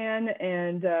Viognier fan,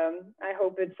 and I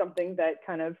hope it's something that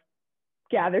kind of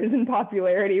gathers in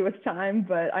popularity with time,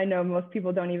 but I know most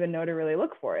people don't even know to really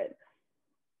look for it.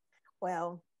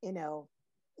 Well, you know,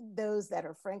 those that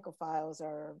are francophiles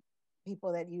are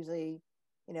people that usually,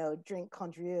 you know, drink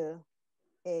Condrieu.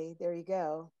 Hey, there you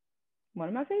go. One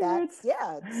of my favorites.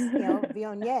 It's, you know,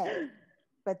 Viognier.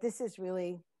 But this is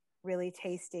really, really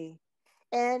tasty.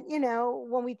 And, you know,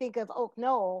 when we think of Oak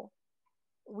Knoll,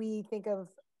 we think of,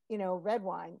 you know, red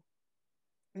wine,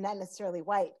 not necessarily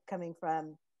white, coming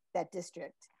from that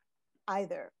district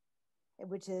either,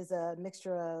 which is a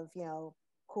mixture of, you know,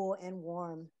 cool and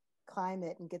warm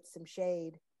climate and gets some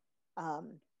shade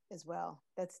as well.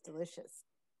 That's delicious.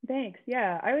 Thanks.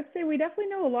 Yeah, I would say we definitely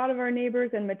know a lot of our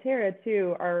neighbors, and Matera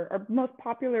too. Our most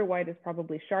popular white is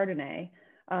probably Chardonnay,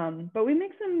 but we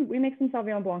make some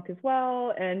Sauvignon Blanc as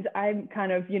well. And I'm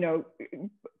kind of, you know,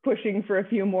 pushing for a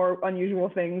few more unusual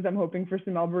things. I'm hoping for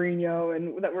some Albarino,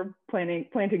 and that we're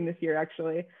planting this year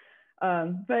actually.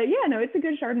 But yeah, no, it's a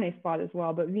good Chardonnay spot as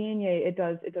well. But Viognier, it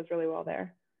does really well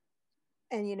there.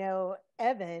 And you know,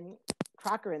 Evan,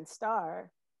 Crocker&Starr,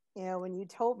 you know, when you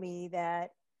told me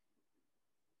that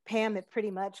Pam had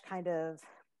pretty much kind of,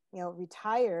 you know,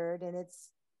 retired and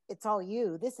it's all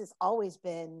you. This has always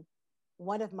been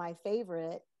one of my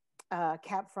favorite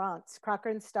Cab Francs,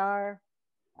 Crocker&Starr,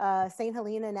 St.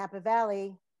 Helena, Napa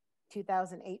Valley,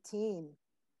 2018.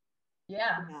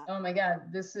 Yeah. Oh my God.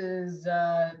 This is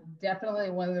definitely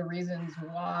one of the reasons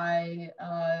why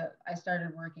I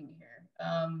started working here.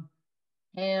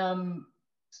 Pam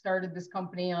started this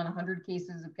company on 100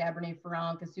 cases of Cabernet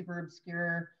Franc, a super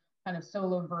obscure kind of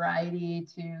solo variety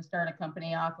to start a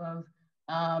company off of.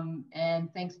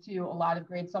 And thanks to a lot of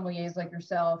great sommeliers like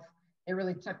yourself, it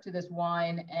really took to this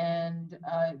wine, and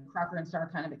Crocker&Starr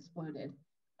kind of exploded.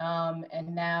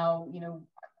 And now, you know,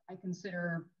 I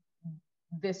consider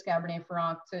this Cabernet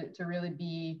Franc to really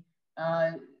be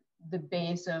the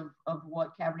base of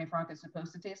what Cabernet Franc is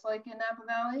supposed to taste like in Napa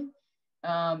Valley.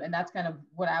 And that's kind of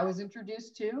what I was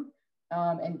introduced to.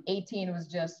 And 18 was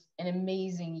just an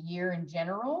amazing year in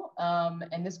general.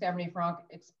 And this Cabernet Franc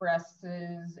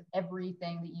expresses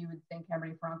everything that you would think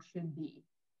Cabernet Franc should be.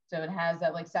 So it has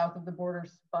that like south of the border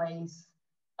spice,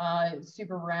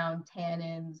 super round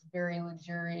tannins, very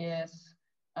luxurious,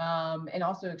 and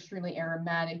also extremely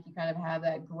aromatic. You kind of have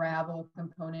that gravel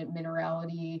component,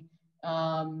 minerality.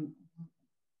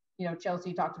 You know,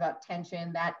 Chelsea talked about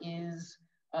tension. That is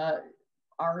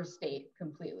our estate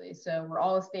completely. So we're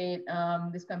all estate.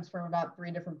 This comes from about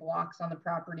 3 different blocks on the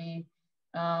property,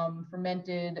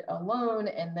 fermented alone,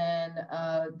 and then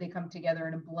they come together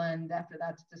in a blend after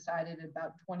that's decided.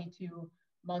 About 22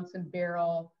 months in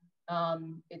barrel.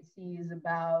 It sees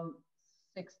about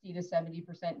 60 to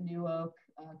 70% new oak,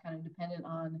 kind of dependent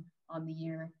on the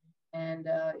year. And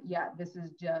yeah, this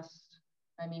is just,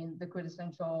 I mean, the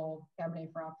quintessential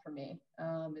Cabernet Franc for me.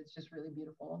 It's just really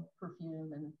beautiful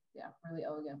perfume, and yeah, really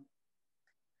elegant.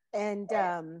 And,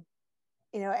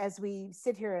 you know, as we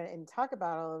sit here and talk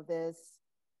about all of this,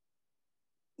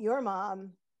 your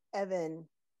mom, Evan,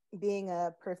 being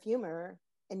a perfumer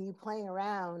and you playing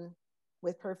around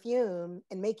with perfume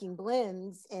and making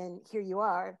blends, and here you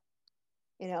are,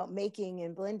 you know, making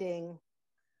and blending.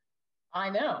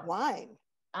 I know. Wine.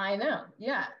 I know.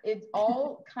 Yeah. It's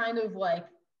all kind of like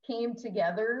came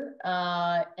together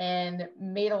and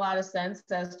made a lot of sense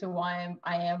as to why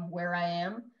I am where I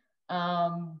am.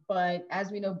 But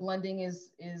as we know, blending is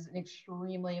an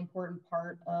extremely important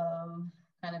part of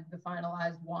kind of the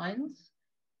finalized wines,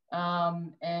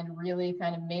 and really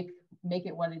kind of make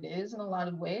it what it is in a lot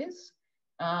of ways.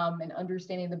 And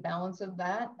understanding the balance of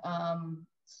that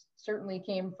certainly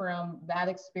came from that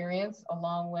experience,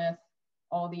 along with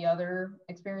all the other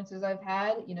experiences I've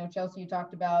had. You know, Chelsea, you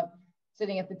talked about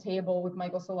sitting at the table with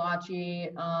Michael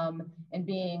Solacci, and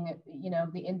being,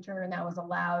 the intern that was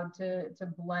allowed to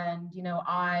blend,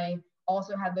 I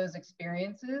also had those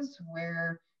experiences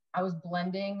where I was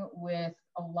blending with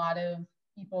a lot of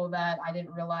people that I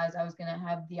didn't realize I was going to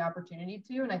have the opportunity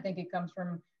to. And I think it comes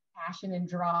from passion and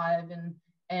drive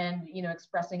and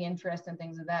expressing interest and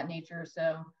things of that nature.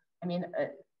 So, I mean,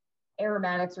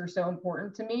 aromatics are so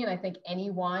important to me. And I think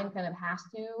any wine kind of has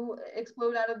to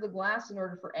explode out of the glass in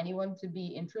order for anyone to be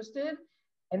interested.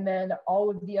 And then all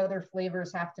of the other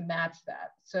flavors have to match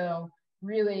that. So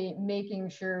really making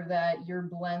sure that your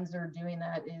blends are doing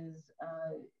that is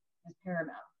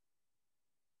paramount.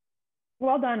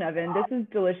 Well done, Evan. This is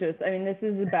delicious. I mean, this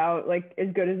is about like as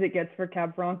good as it gets for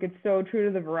Cab Franc. It's so true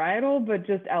to the varietal, but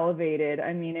just elevated.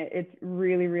 I mean, it's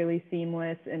really, really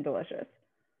seamless and delicious.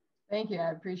 Thank you.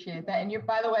 I appreciate that. And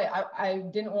by the way, I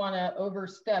didn't want to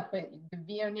overstep, but the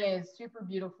Viognier is super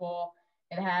beautiful.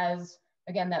 It has,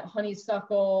 again, that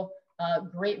honeysuckle,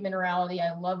 great minerality.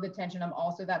 I love the tension. I'm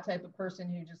also that type of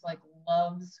person who just like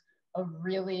loves a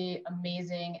really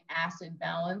amazing acid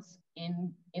balance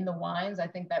in the wines. I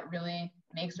think that really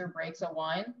makes or breaks a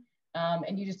wine.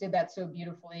 And you just did that so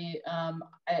beautifully.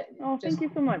 Thank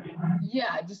you so much.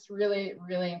 Yeah, just really,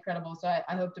 really incredible. So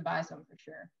I hope to buy some for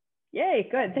sure. Yay,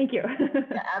 good, thank you.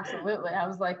 Yeah, absolutely. I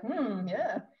was like,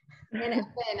 yeah.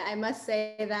 And I must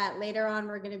say that later on,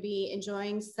 we're going to be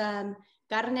enjoying some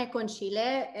carne con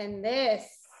chile, and this.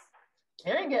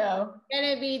 There you go.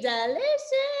 Going to be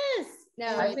delicious.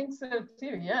 No, I think so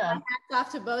too. Yeah. Hats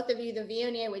off to both of you, the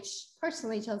Viognier, which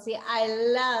personally, Chelsea, I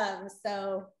love.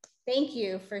 So thank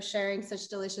you for sharing such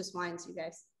delicious wines, you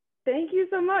guys. Thank you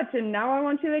so much. And now I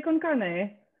want chile con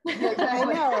carne. I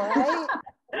know,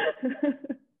 right?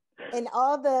 And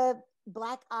all the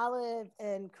black olive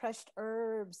and crushed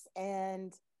herbs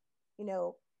and,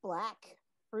 black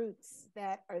fruits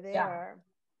that are there.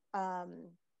 Yeah.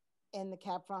 In the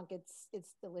Cab Franc, it's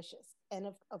delicious. And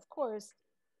of course,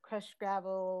 crushed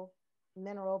gravel,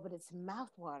 mineral, but it's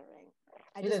mouth-watering.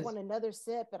 I just want another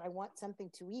sip, and I want something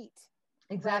to eat.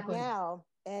 Exactly. Right now.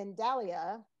 And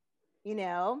Dahlia,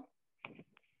 Ceja,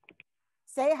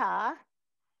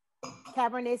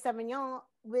 Cabernet Sauvignon,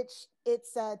 which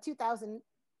it's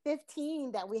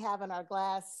 2015 that we have in our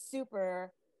glass.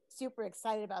 Super, super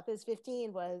excited about this.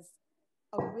 15 was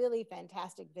a really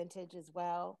fantastic vintage as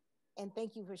well. And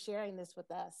thank you for sharing this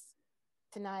with us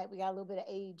tonight. We got a little bit of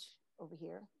age over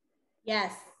here.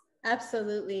 Yes,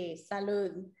 absolutely.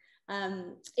 Salud.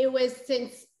 It was,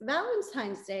 since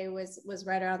Valentine's Day was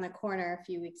right around the corner a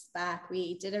few weeks back,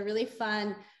 we did a really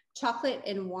fun chocolate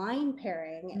and wine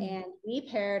pairing, and we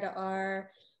paired our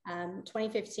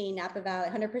 2015 Napa Valley,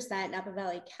 100% Napa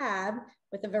Valley Cab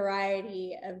with a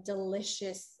variety of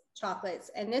delicious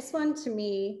chocolates. And this one, to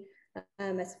me,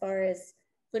 as far as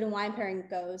food and wine pairing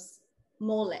goes,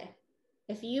 mole.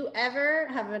 If you ever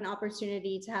have an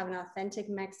opportunity to have an authentic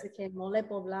Mexican mole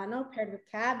poblano paired with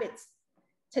Cab, it's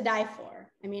to die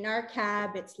for. I mean, our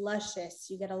Cab, it's luscious.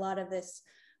 You get a lot of this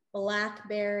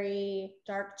blackberry,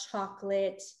 dark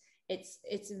chocolate.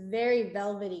 It's very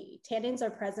velvety. Tannins are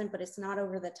present, but it's not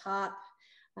over the top.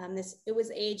 It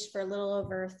was aged for a little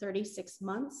over 36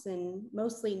 months in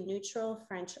mostly neutral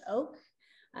French oak.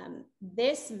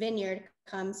 This vineyard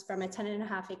comes from a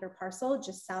 10.5-acre parcel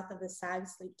just south of the Sag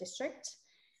Sleep District.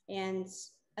 And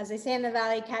as I say in the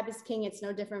Valley, Cab is king. It's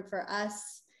no different for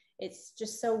us. It's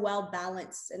just so well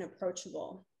balanced and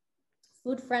approachable.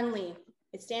 Food friendly.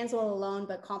 It stands well alone,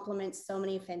 but complements so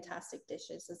many fantastic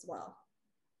dishes as well.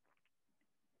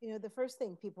 The first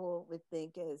thing people would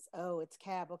think is, oh, it's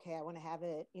Cab. Okay, I want to have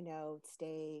it,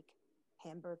 steak,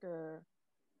 hamburger.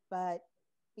 But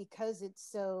because it's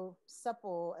so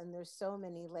supple and there's so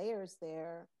many layers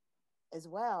there as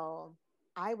well,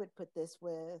 I would put this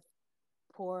with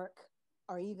pork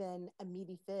or even a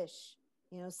meaty fish,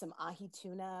 some ahi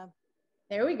tuna.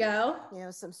 There we go.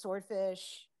 Some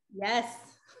swordfish. Yes.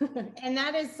 And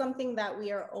that is something that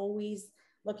we are always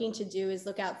looking to do, is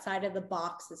look outside of the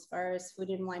box as far as food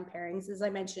and wine pairings. As I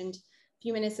mentioned a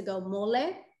few minutes ago,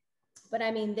 mole. But I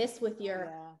mean, this with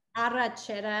your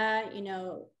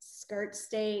arrachera, skirt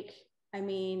steak,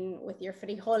 with your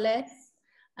frijoles.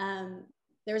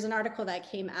 There was an article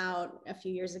that came out a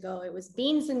few years ago. It was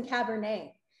beans and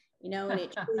Cabernet, and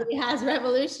it truly has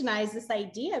revolutionized this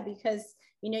idea, because,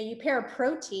 you pair a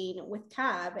protein with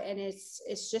Cab, and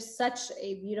it's just such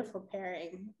a beautiful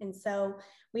pairing. And so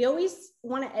we always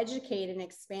want to educate and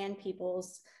expand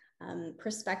people's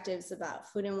perspectives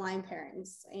about food and wine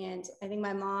pairings. And I think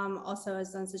my mom also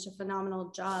has done such a phenomenal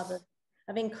job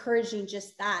of encouraging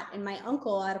just that. And my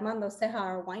uncle, Armando Ceja,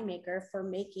 our winemaker, for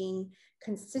making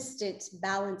consistent,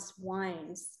 balanced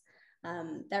wines.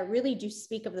 that really do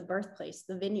speak of the birthplace,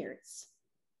 the vineyards.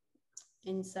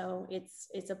 And so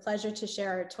it's a pleasure to share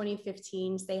our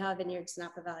 2015 Ceja Vineyards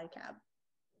Napa Valley Cab.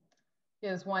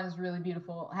 Yeah, this wine is really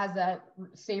beautiful. It has that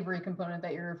savory component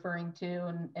that you're referring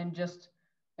to, and just,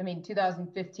 I mean,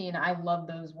 2015, I love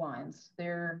those wines.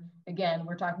 They're, again,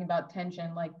 we're talking about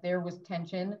tension. Like, there was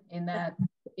tension in that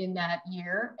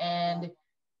year. And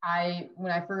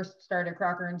when I first started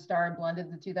Crocker&Starr, I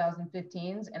blended the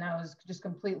 2015s, and I was just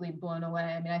completely blown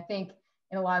away. I mean, I think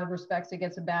in a lot of respects, it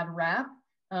gets a bad rap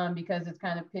because it's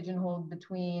kind of pigeonholed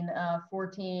between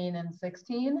 14 and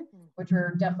 16, which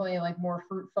are definitely like more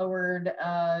fruit forward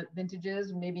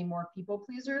vintages, maybe more people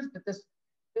pleasers. But this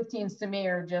 15s to me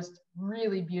are just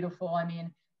really beautiful. I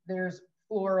mean, there's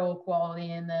floral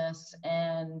quality in this.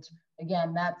 And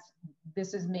again,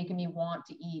 this is making me want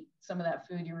to eat some of that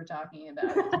food you were talking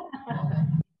about.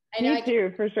 Me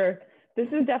too, for sure. This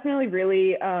is definitely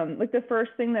really like the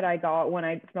first thing that I got when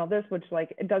I smelled this, which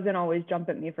like it doesn't always jump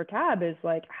at me for cab, is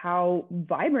like how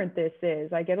vibrant this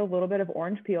is. I get a little bit of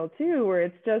orange peel too, where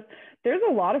it's just, there's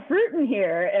a lot of fruit in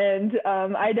here. And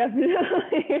I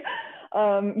definitely,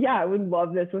 I would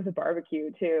love this with a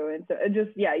barbecue too. And so it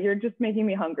just, you're just making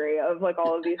me hungry of like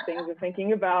all of these things and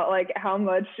thinking about like how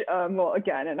much,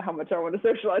 and how much I want to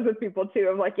socialize with people too.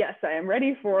 I'm like, yes, I am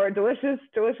ready for delicious,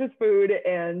 delicious food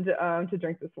and to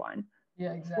drink this wine.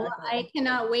 Yeah, exactly. Well, I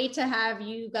cannot wait to have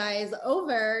you guys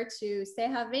over to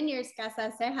Ceja Vineyards,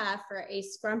 Casa Ceja, for a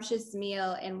scrumptious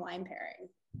meal and wine pairing.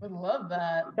 Would love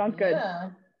that. Sounds good.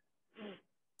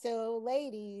 So,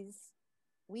 ladies,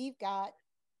 we've got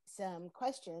some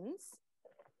questions,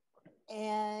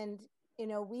 and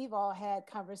we've all had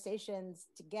conversations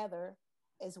together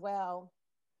as well.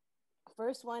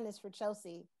 First one is for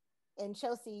Chelsea. And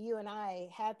Chelsea, you and I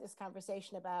had this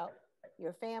conversation about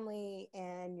your family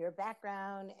and your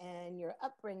background and your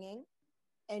upbringing,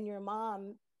 and your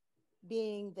mom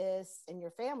being this, and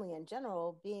your family in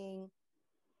general being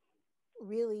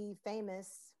really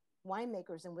famous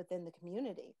winemakers and within the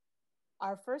community.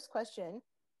 Our first question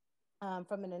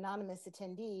from an anonymous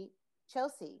attendee,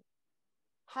 Chelsea,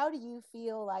 how do you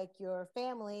feel like your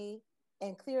family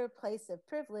and clear place of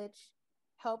privilege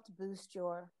helped boost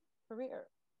your career?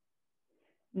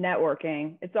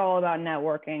 Networking. It's all about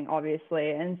networking,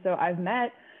 obviously. And so I've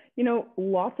met,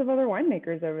 lots of other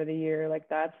winemakers over the year. Like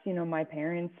that's, my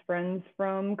parents' friends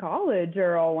from college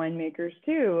are all winemakers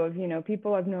too, of,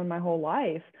 people I've known my whole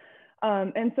life.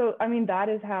 And so, I mean, that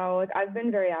is how, like, I've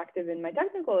been very active in my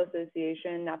technical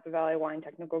association, Napa Valley Wine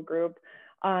Technical Group.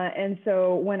 And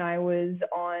so when I was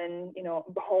on,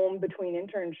 home between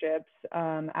internships,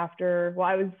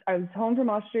 I was home from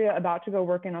Austria, about to go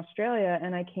work in Australia,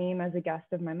 and I came as a guest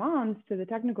of my mom's to the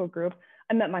technical group.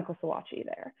 I met Michael Salachi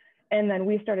there. And then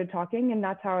we started talking, and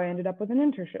that's how I ended up with an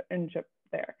internship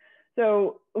there.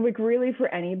 So like really for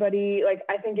anybody, like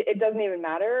I think it doesn't even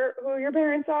matter who your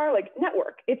parents are, like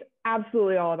network. It's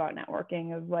absolutely all about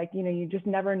networking of like, you just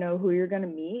never know who you're going to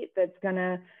meet that's going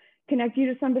to connect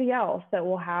you to somebody else that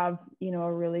will have,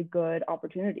 a really good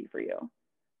opportunity for you.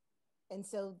 And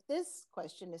so this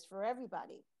question is for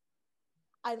everybody.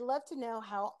 I'd love to know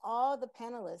how all the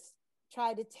panelists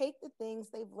try to take the things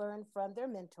they've learned from their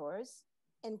mentors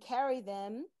and carry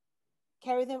them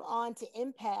on to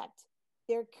impact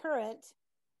their current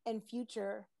and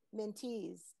future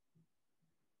mentees.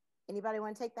 Anybody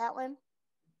want to take that one?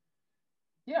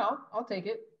 Yeah, I'll take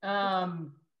it. I,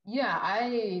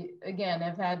 again,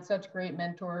 have had such great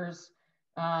mentors,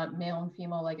 male and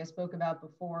female, like I spoke about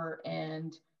before,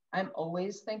 and I'm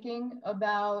always thinking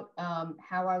about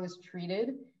how I was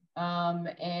treated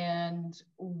and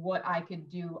what I could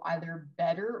do either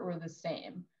better or the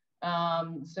same.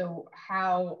 So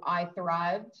how I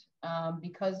thrived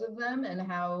because of them, and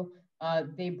how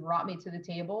they brought me to the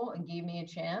table and gave me a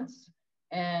chance.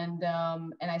 And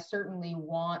I certainly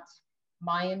want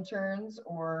my interns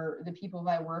or the people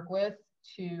that I work with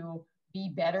to be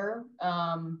better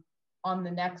on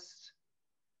the next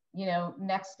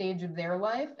stage of their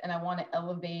life. And I want to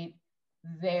elevate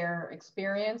their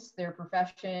experience, their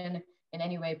profession in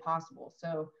any way possible.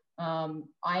 So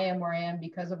I am where I am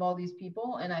because of all these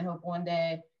people. And I hope one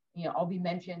day, I'll be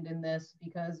mentioned in this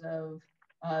because of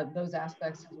those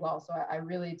aspects as well. So I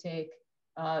really take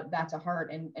that to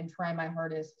heart and try my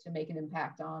hardest to make an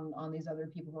impact on these other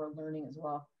people who are learning as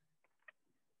well.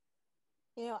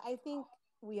 I think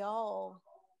we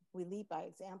lead by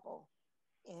example.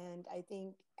 And I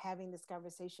think having this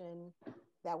conversation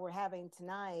that we're having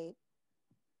tonight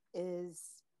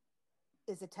is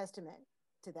a testament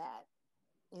to that.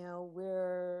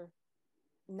 We're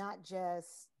not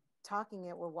just talking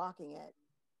it, we're walking it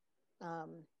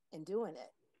and doing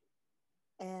it.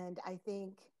 And I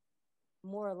think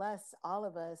more or less all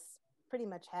of us pretty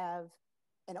much have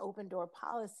an open door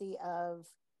policy of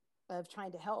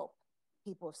trying to help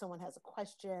people if someone has a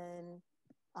question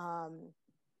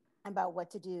about what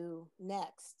to do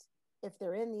next, if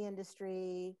they're in the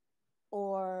industry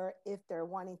or if they're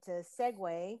wanting to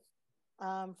segue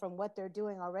from what they're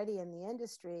doing already in the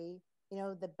industry. You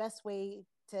know, the best way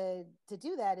to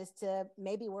do that is to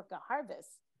maybe work a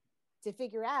harvest to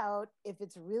figure out if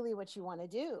it's really what you want to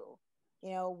do.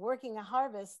 You know, working a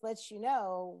harvest lets you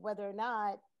know whether or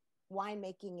not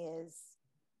winemaking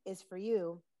is for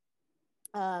you.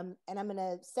 And I'm going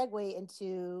to segue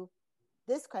into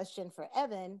this question for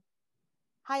Evan.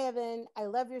 Hi, Evan. I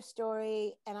love your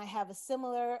story, and I have a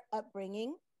similar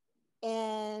upbringing.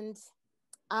 And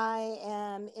I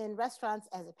am in restaurants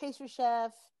as a pastry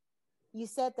chef. You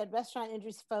said that restaurant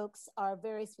industry folks are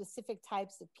very specific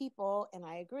types of people, and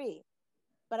I agree.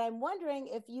 But I'm wondering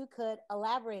if you could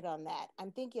elaborate on that.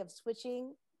 I'm thinking of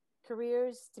switching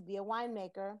careers to be a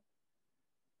winemaker.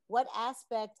 What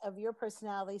aspect of your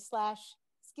personality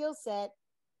 / skill set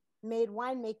made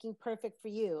winemaking perfect for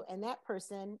you? And that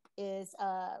person is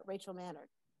Rachel Mannard.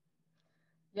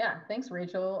 Yeah, thanks,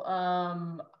 Rachel.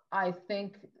 I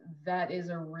think that is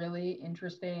a really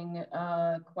interesting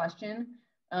question.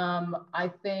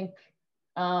 I think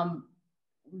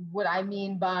what I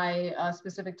mean by a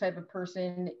specific type of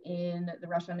person in the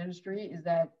restaurant industry is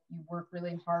that you work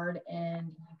really hard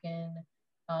and you can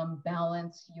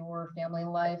balance your family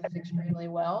life extremely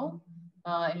well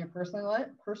and your personal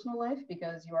life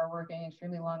because you are working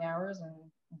extremely long hours and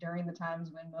during the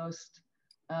times when most,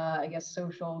 I guess,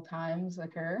 social times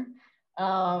occur.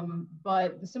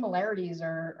 But the similarities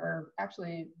are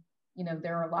actually, you know,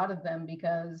 there are a lot of them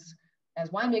because as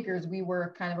winemakers, we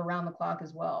work kind of around the clock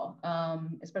as well,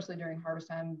 especially during harvest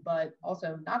time, but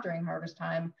also not during harvest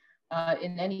time.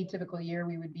 In any typical year,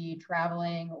 we would be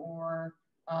traveling or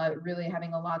really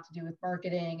having a lot to do with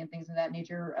marketing and things of that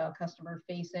nature, customer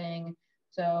facing.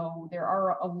 So there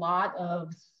are a lot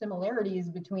of similarities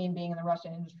between being in the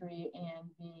restaurant industry and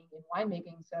being in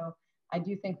winemaking. So I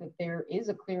do think that there is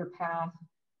a clear path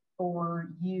for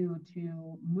you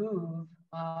to move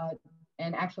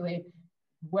and actually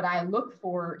what I look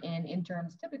for in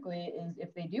interns typically is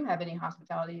if they do have any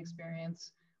hospitality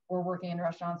experience or working in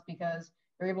restaurants because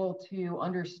they're able to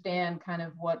understand kind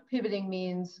of what pivoting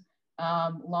means,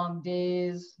 long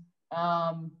days,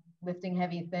 lifting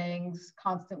heavy things,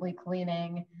 constantly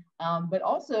cleaning, but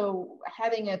also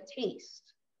having a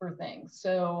taste for things.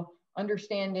 So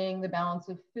understanding the balance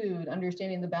of food,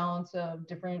 understanding the balance of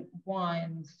different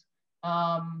wines,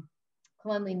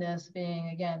 cleanliness being,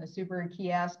 again, a super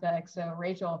key aspect. So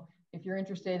Rachel, if you're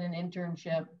interested in an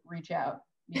internship, reach out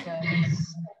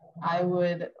because I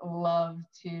would love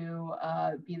to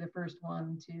be the first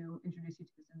one to introduce you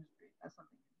to this industry. That's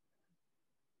something.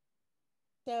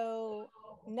 So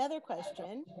another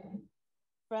question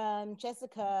from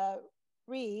Jessica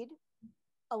Reed.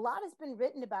 A lot has been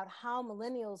written about how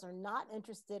millennials are not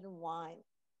interested in wine.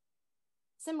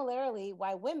 Similarly,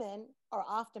 why women are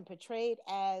often portrayed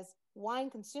as wine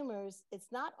consumers, it's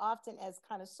not often as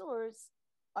connoisseurs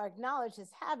or acknowledged as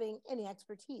having any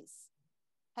expertise.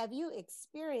 Have you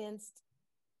experienced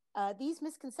these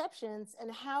misconceptions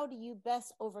and how do you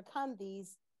best overcome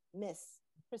these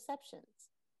misperceptions?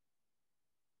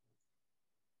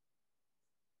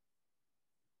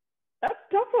 That's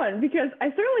a tough one because I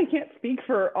certainly can't speak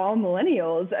for all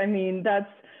millennials. I mean,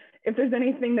 if there's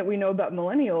anything that we know about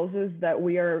millennials is that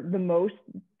we are the most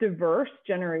diverse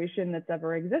generation that's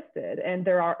ever existed. And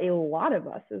there are a lot of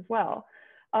us as well.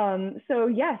 So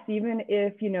yes, even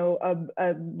if, you know,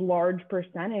 a large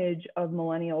percentage of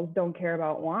millennials don't care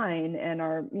about wine and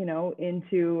are, you know,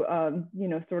 into, you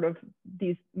know, sort of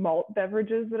these malt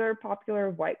beverages that are popular,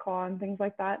 White Claw and things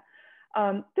like that,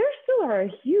 there still are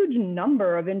a huge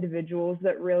number of individuals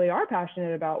that really are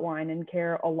passionate about wine and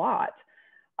care a lot.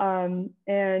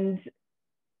 And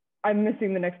I'm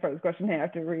missing the next part of the question. Hey, I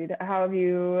have to read. How have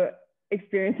you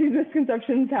experienced these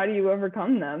misconceptions? How do you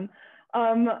overcome them?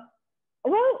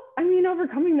 Well, I mean,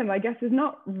 overcoming them, I guess, is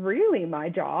not really my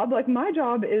job. Like, my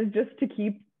job is just to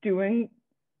keep doing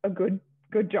a good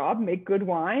job, make good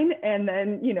wine, and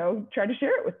then, you know, try to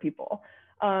share it with people.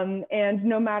 And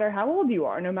no matter how old you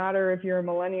are, no matter if you're a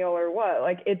millennial or what,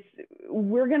 like,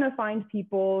 we're going to find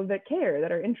people that care,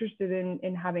 that are interested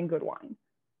in having good wine.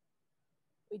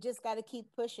 We just got to keep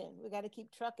pushing. We got to keep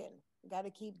trucking. We got to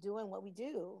keep doing what we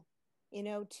do, you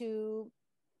know, to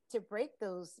break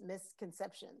those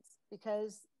misconceptions,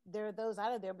 because there are those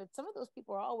out of there, but some of those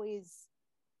people are always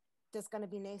just going to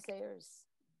be naysayers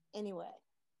anyway,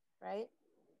 right?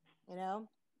 You know,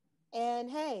 and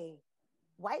hey,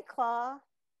 White Claw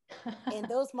and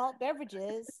those malt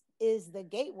beverages is the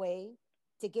gateway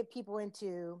to get people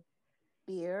into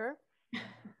beer,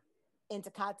 into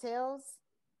cocktails,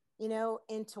 you know,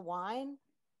 into wine,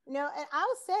 you know. And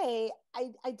I'll say,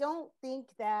 I don't think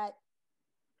that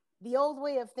the old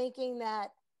way of thinking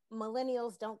that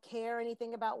millennials don't care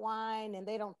anything about wine and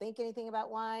they don't think anything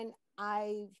about wine,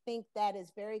 I think that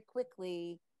is very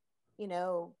quickly, you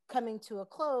know, coming to a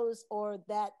close, or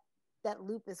that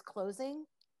loop is closing,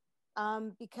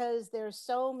 because there's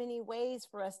so many ways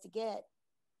for us to get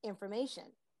information.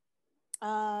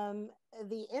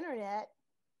 The internet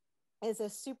is a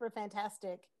super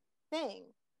fantastic thing.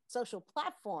 Social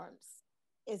platforms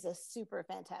is a super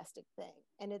fantastic thing.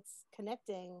 And it's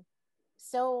connecting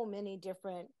so many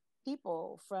different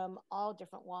people from all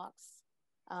different walks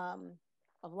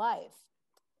of life.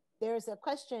 There's a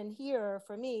question here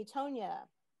for me, Tonya.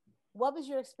 What was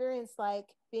your experience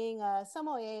like being a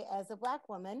sommelier as a Black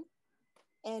woman?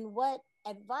 And what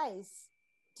advice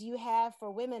do you have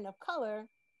for women of color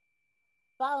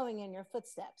following in your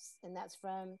footsteps? And that's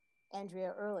from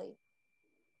Andrea Early.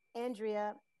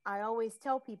 Andrea, I always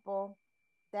tell people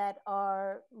that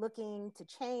are looking to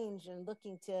change and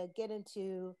looking to get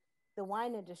into the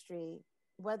wine industry,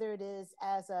 whether it is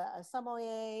as a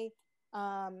sommelier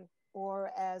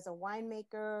or as a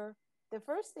winemaker, the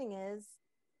first thing is,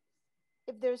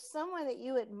 if there's someone that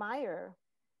you admire,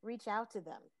 reach out to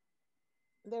them.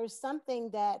 There's something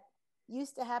that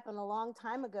used to happen a long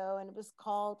time ago, and it was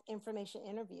called information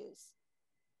interviews.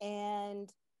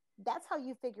 And that's how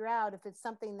you figure out if it's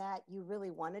something that you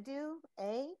really want to do,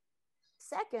 A.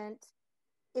 Second,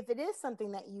 if it is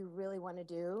something that you really want to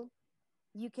do,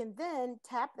 you can then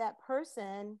tap that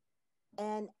person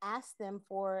and ask them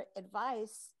for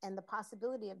advice, and the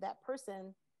possibility of that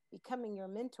person becoming your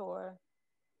mentor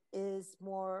is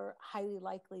more highly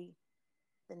likely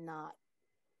than not,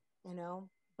 you know.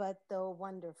 But the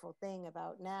wonderful thing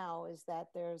about now is that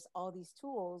there's all these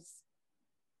tools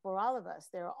for all of us.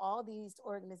 There are all these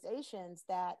organizations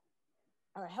that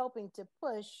are helping to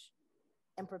push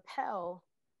and propel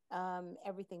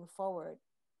everything forward.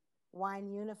 Wine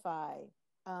Unify,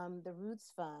 the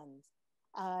Roots Fund,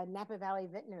 Napa Valley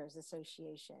Vintners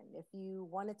Association. If you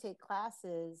want to take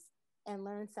classes and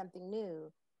learn something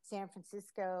new, San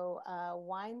Francisco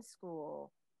Wine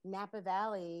School, Napa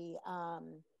Valley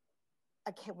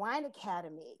Wine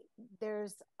Academy.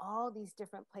 There's all these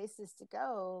different places to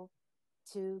go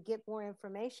to get more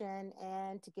information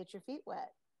and to get your feet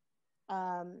wet.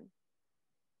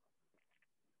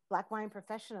 Black wine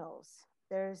professionals.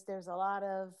 There's a lot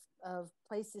of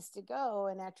places to go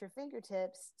and at your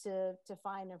fingertips to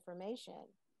find information.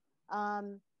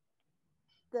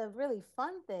 The really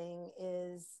fun thing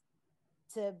is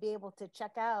to be able to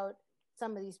check out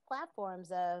some of these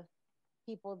platforms of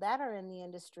people that are in the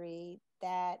industry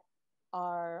that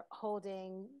are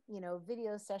holding, you know,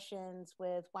 video sessions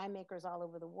with winemakers all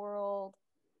over the world,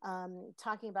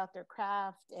 talking about their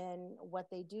craft and what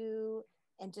they do,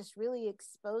 and just really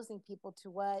exposing people to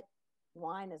what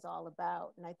wine is all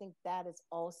about. And I think that is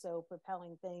also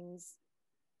propelling things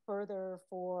further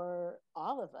for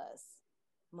all of us,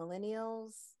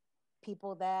 millennials,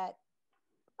 people that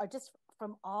are just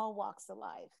from all walks of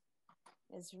life.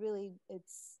 It's really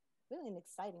an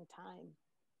exciting time,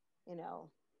 you know,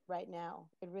 right now.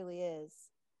 It really is.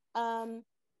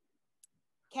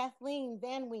 Kathleen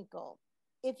Van Winkle,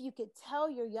 if you could tell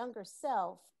your younger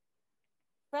self,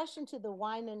 fresh into the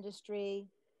wine industry,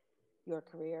 your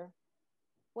career,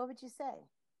 what would you say?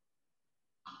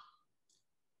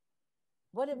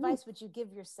 What advice would you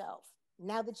give yourself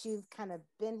now that you've kind of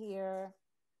been here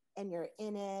and you're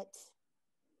in it?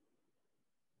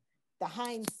 The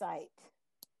hindsight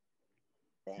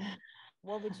thing,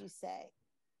 what would you say?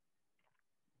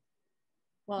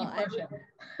 Well,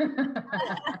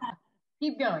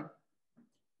 keep going.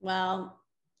 Well,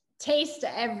 taste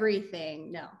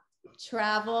everything. No,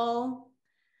 travel.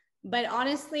 But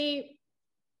honestly,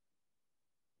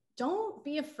 don't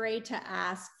be afraid to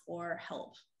ask for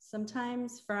help.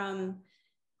 Sometimes from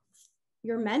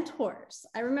your mentors.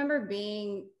 I remember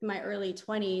being in my early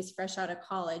 20s, fresh out of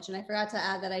college, and I forgot to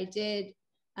add that I did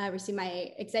receive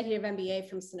my executive MBA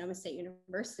from Sonoma State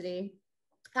University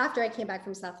after I came back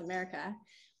from South America.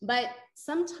 But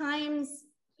sometimes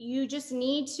you just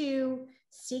need to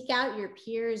seek out your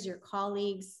peers, your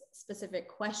colleagues, specific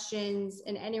questions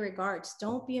in any regards.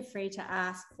 Don't be afraid to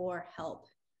ask for help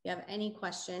if you have any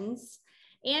questions,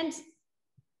 and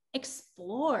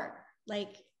explore.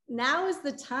 Like, now is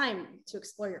the time to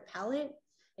explore your palate,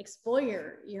 explore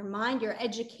your mind, your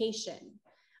education.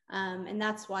 And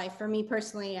that's why, for me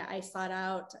personally, I sought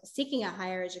out seeking a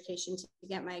higher education to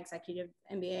get my executive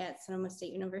MBA at Sonoma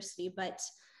State University. But,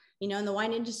 you know, in the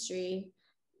wine industry,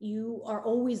 you are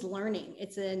always learning.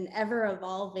 It's an ever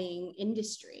evolving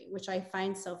industry, which I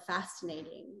find so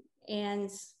fascinating. And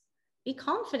be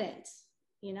confident,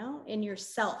 you know, in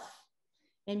yourself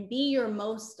and be your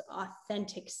most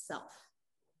authentic self.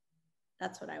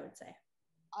 That's what I would say.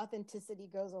 Authenticity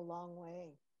goes a long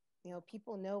way. You know,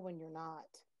 people know when you're not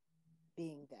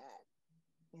being that,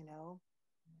 you know,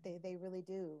 they really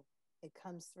do. It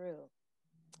comes through.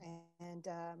 And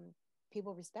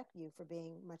people respect you for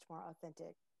being much more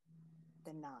authentic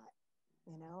than not.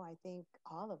 You know, I think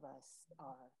all of us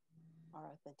are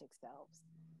our authentic selves,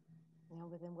 you know,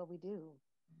 within what we do.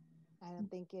 I don't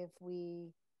think if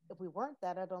we weren't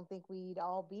that, I don't think we'd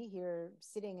all be here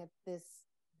sitting at this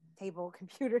table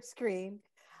computer screen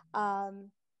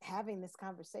having this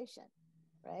conversation,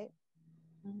 right?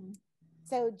 Mm-hmm.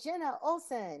 So Jenna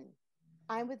Olson,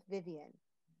 I'm with Vivian.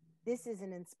 This is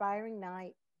an inspiring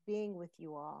night being with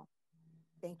you all.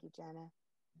 Thank you, Jenna.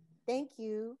 Thank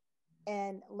you,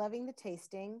 and loving the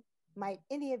tasting. Might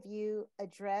any of you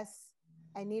address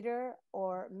a neater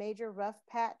or major rough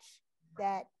patch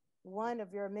that one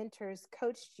of your mentors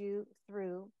coached you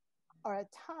through, or a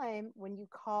time when you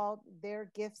called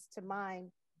their gifts to mind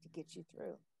to get you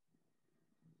through?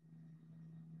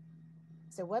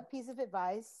 So what piece of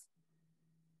advice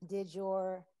did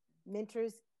your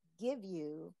mentors give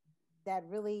you that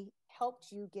really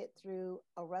helped you get through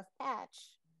a rough patch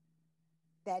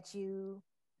that you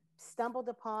stumbled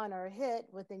upon or hit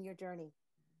within your journey?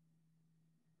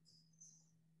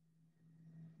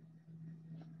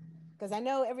 Because I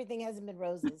know everything hasn't been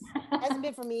roses. Hasn't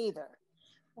been for me either.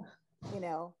 You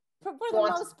know, for the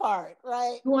most part,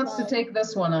 right? Who wants to take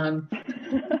this one on?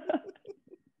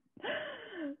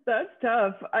 That's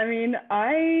tough. I mean,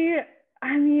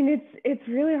 it's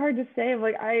really hard to say.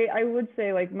 Like, I would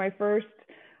say, like, my first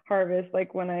harvest,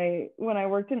 like when I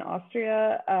worked in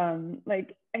Austria, I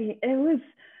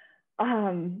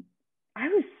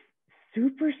was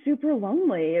super, super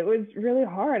lonely. It was really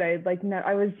hard. I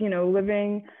was, you know,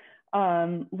 living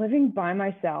by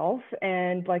myself,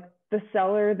 and like the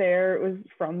cellar there was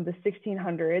from the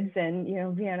 1600s, and, you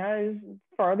know, Vienna is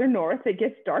farther north. It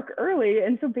gets dark early.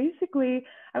 And so basically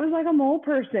I was like a mole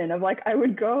person of, like, I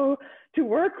would go to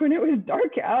work when it was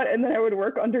dark out, and then I would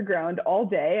work underground all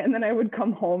day, and then I would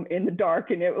come home in the dark.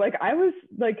 And it, like, I was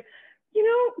like, you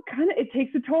know, kind of, it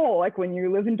takes a toll, like when you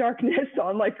live in darkness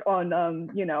on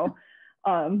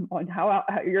how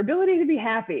your ability to be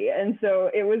happy. And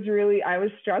so it was really, I was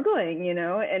struggling, you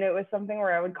know, and it was something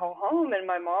where I would call home, and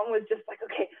my mom was just like,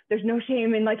 okay, there's no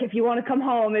shame in, like, if you want to come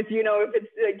home, if, you know, if it's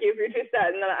like, if you're too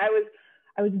sad. And then I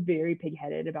was very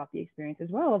pigheaded about the experience as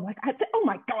well, of like, oh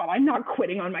my God, I'm not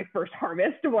quitting on my first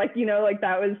harvest. Of, like, you know, like,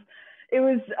 it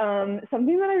was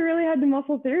something that I really had to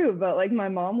muscle through. But like, my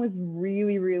mom was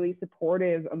really, really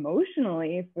supportive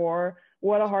emotionally for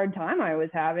what a hard time I was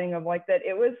having, of like, that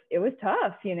it was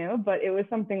tough, you know, but it was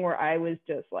something where I was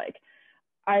just like,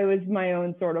 I was my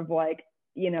own sort of, like,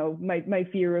 you know, my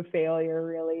fear of failure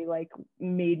really, like,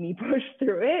 made me push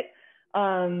through it.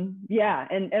 Yeah.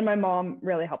 And my mom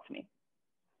really helped me.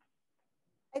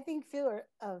 I think fear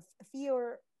of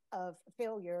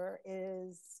failure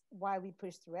is why we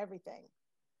push through everything,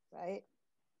 right?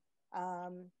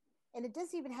 And it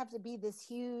doesn't even have to be this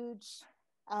huge,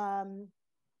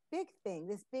 big thing,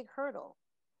 this big hurdle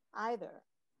either.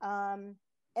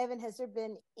 Evan, has there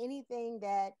been anything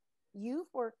that you've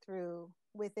worked through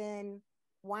within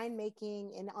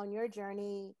winemaking and on your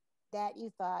journey that you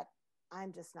thought,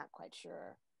 I'm just not quite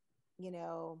sure, you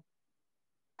know,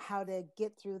 how to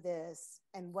get through this,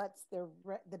 and what's the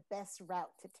best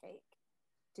route to take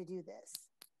to do this?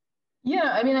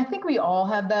 Yeah, I mean, I think we all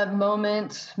have that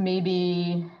moment,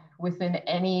 maybe within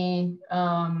any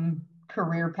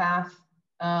career path,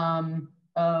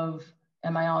 of,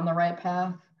 am I on the right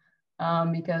path?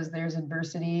 Because there's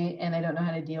adversity and I don't know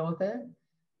how to deal with it.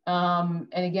 And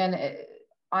again,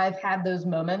 I've had those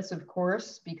moments, of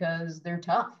course, because they're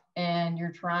tough, and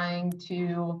you're trying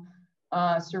to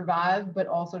survive, but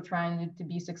also trying to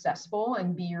be successful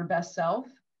and be your best self.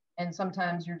 And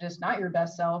sometimes you're just not your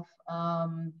best self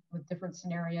with different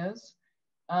scenarios.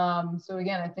 So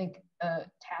again, I think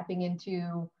tapping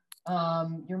into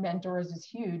your mentors is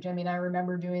huge. I mean, I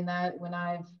remember doing that when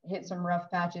I've hit some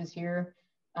rough patches here,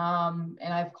 and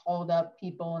I've called up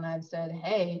people and I've said,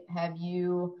 hey, have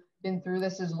you been through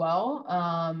this as well?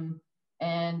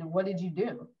 And what did you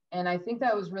do? And I think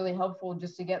that was really helpful,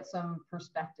 just to get some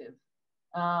perspective,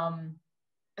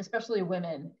 especially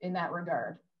women in that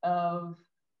regard of,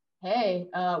 hey,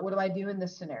 what do I do in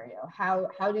this scenario?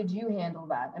 How did you handle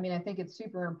that? I mean, I think it's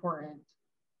super important.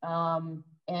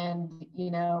 And,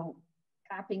 you know,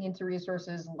 tapping into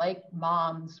resources like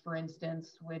moms, for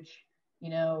instance, which, you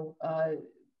know,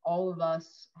 all of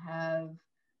us have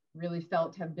really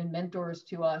felt have been mentors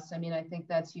to us. I mean, I think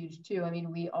that's huge too. I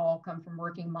mean, we all come from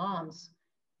working moms,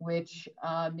 which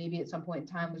maybe at some point in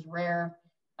time was rare.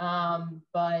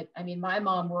 But I mean, my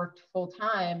mom worked full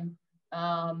time,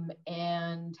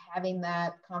 and having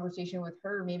that conversation with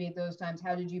her, maybe at those times,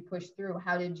 how did you push through?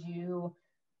 How did you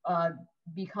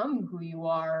become who you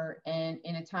are? And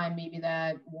in a time maybe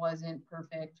that wasn't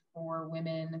perfect for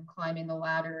women climbing the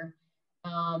ladder.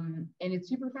 And it's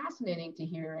super fascinating to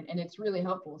hear, and it's really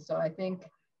helpful. So I think,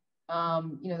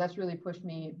 you know, that's really pushed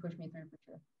me through for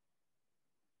sure.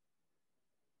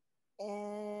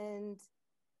 And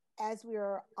as we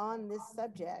are on this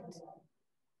subject,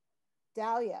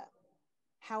 Dalia,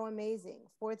 how amazing,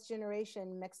 4th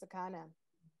generation Mexicana.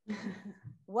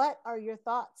 What are your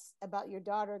thoughts about your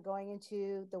daughter going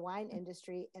into the wine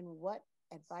industry, and what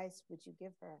advice would you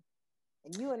give her?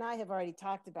 And you and I have already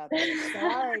talked about this, so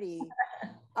I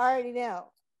already know.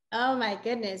 Oh my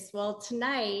goodness. Well,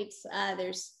 tonight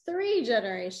there's 3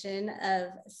 generation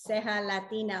of Ceja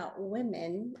Latina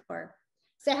women, or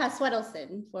Ceja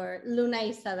Swedelson for Luna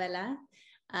Isabela.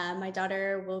 My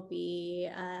daughter will be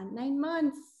 9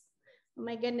 months. Oh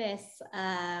my goodness,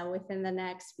 within the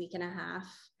next week and a half.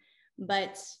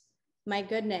 But my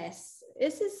goodness,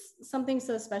 this is something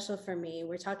so special for me.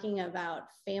 We're talking about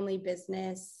family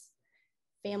business,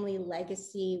 family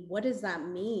legacy. What does that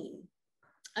mean?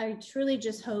 I truly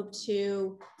just hope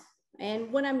to,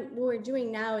 and what we're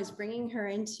doing now is bringing her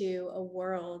into a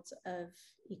world of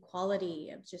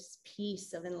equality, of just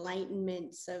peace, of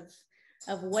enlightenment,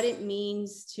 of what it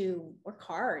means to work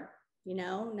hard. You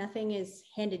know, nothing is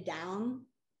handed down.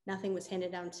 Nothing was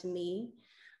handed down to me.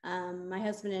 My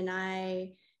husband and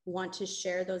I want to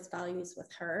share those values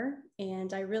with her.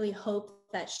 And I really hope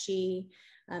that she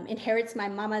inherits my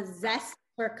mama's zest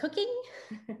for cooking.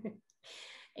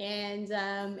 And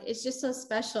it's just so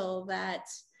special that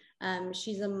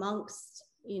she's amongst,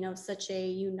 you know, such a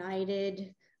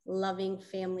united, loving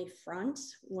family front,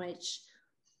 which,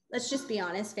 let's just be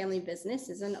honest, family business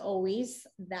isn't always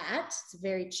that. It's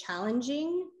very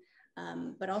challenging,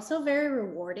 but also very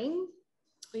rewarding.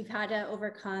 We've had to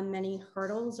overcome many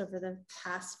hurdles over the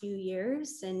past few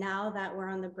years. And now that we're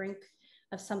on the brink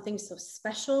of something so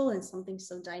special and something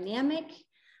so dynamic,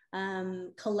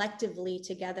 collectively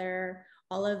together,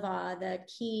 all of the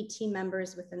key team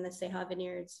members within the Ceja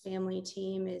Vineyards family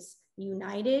team is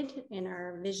united, and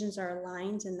our visions are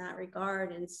aligned in that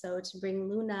regard. And so to bring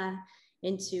Luna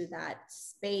into that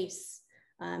space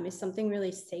is something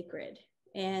really sacred.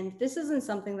 And this isn't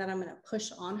something that I'm going to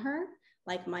push on her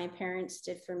like my parents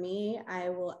did for me. I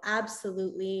will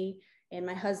absolutely, and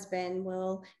my husband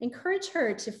will encourage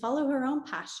her to follow her own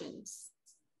passions,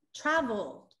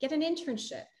 travel, get an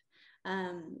internship.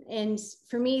 And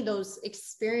for me, those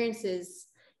experiences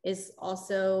is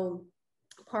also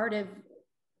part of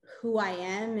who I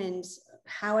am and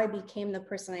how I became the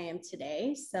person I am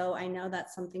today. So I know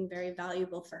that's something very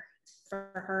valuable for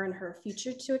her in her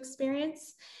future to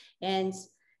experience. And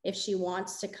if she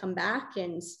wants to come back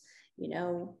and, you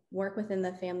know, work within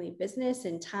the family business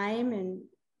in time, and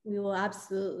we will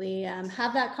absolutely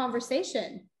have that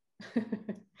conversation.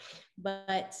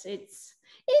 But it's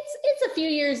a few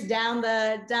years down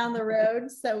the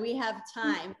road, so we have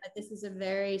time. But this is a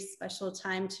very special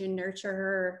time to nurture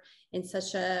her in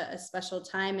such a special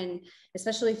time, and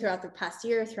especially throughout the past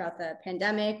year, throughout the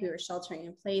pandemic, we were sheltering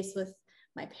in place with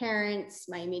my parents,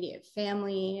 my immediate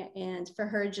family, and for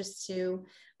her just to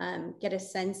get a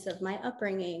sense of my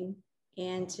upbringing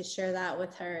and to share that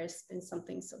with her has been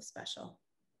something so special.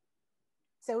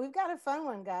 So we've got a fun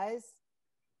one, guys,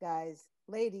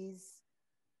 ladies.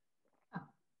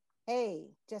 Hey,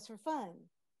 just for fun,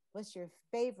 what's your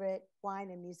favorite wine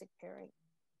and music pairing?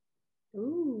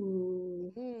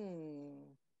 Ooh.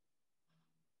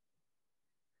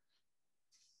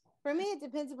 For me, it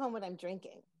depends upon what I'm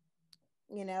drinking,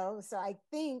 you know? So I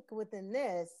think within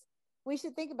this, we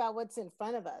should think about what's in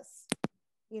front of us,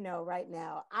 you know, right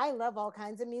now. I love all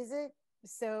kinds of music.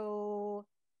 So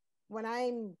when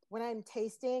I'm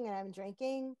tasting and I'm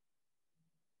drinking,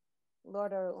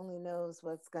 Lord only knows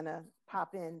what's gonna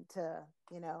pop into,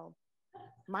 you know,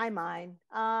 my mind.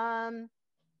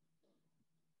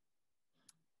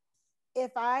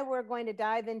 If I were going to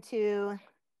dive into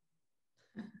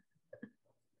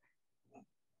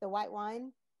the white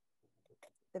wine,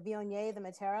 the Viognier, the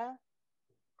Matera,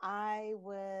 I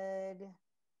would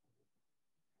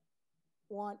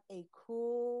want a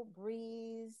cool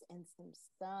breeze and some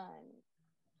sun.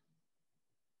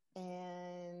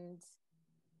 And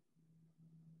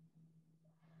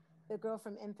the girl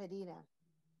from Infadina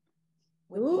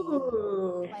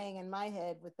would be playing in my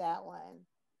head with that one,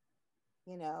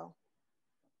 you know.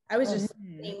 I was just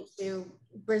listening to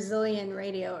Brazilian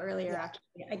radio earlier. Yeah.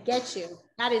 Actually, I get you.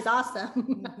 That is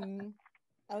awesome.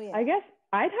 Oh yeah. I guess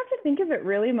I'd have to think of it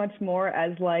really much more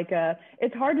as like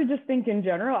it's hard to just think in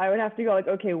general. I would have to go like,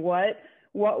 okay, what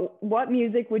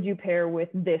music would you pair with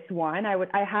this wine?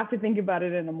 I have to think about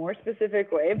it in a more specific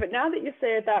way. But now that you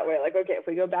say it that way, like, okay, if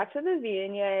we go back to the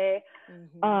Viognier,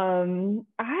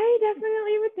 I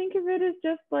definitely would think of it as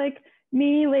just like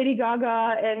me, Lady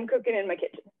Gaga, and cooking in my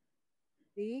kitchen.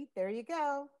 See, there you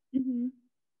go.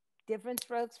 Different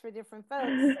strokes for different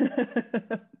folks.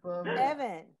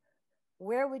 Evan,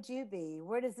 where would you be?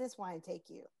 Where does this wine take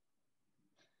you?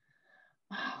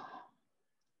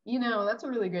 You know, that's a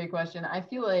really great question. I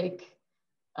feel like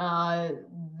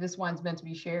this wine's meant to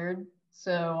be shared.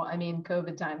 So, I mean,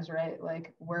 COVID times, right?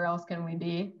 Like, where else can we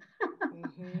be?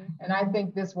 And I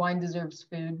think this wine deserves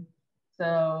food.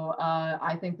 So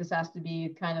I think this has to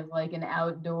be kind of like an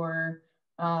outdoor,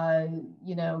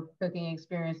 you know, cooking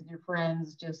experience with your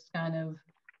friends, just kind of,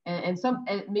 and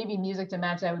maybe music to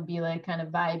match that would be like kind of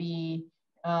vibey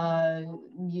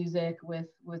music with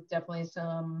definitely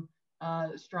some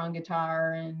strong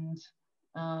guitar and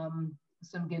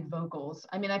some good vocals.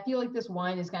 I mean, I feel like this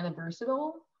wine is kind of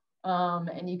versatile,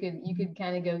 and you could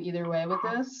kind of go either way with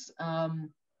this.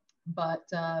 But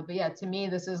yeah, to me,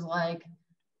 this is like,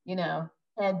 you know,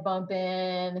 head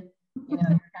bumping. You know,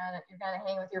 you're kind of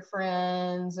hanging with your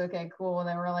friends. Okay, cool. And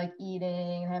then we're like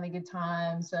eating and having a good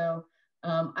time. So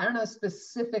I don't know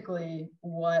specifically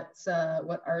what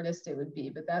artist it would be,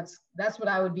 but that's what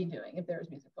I would be doing if there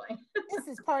was music playing. This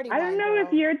is party wine. I don't know girl.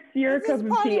 if it's your cup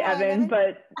of tea, Evan,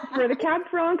 but for the Cab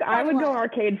Franc, I would go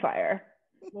Arcade Fire.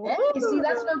 Hey, see,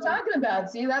 that's what I'm talking about.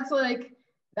 See, that's like,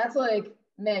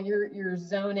 man, you're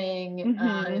zoning.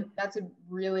 That's a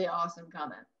really awesome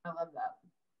comment. I love that.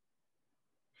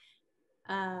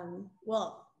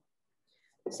 Well,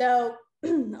 so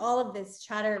all of this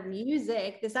chatter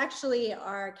music, this actually,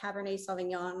 our Cabernet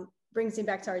Sauvignon brings me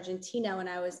back to Argentina when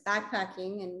I was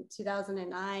backpacking in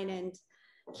 2009, and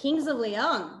Kings of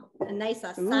Leon, a nice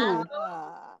asado,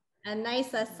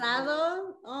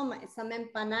 oh my, some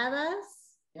empanadas,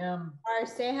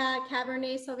 Arceja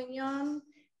Cabernet Sauvignon,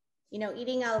 you know,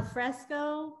 eating al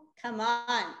fresco. Come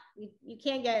on, you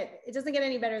can't it doesn't get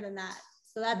any better than that.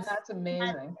 So that's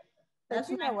amazing. But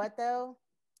you know what though?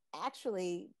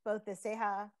 Actually, both the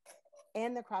Ceja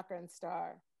and the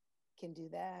Crocker&Starr can do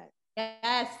that.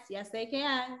 Yes, they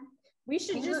can. We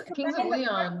should Kings of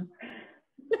Leon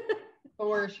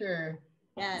for sure.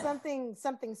 Yeah, something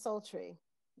sultry.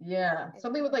 Yeah,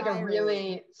 something with like a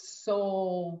really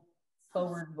soul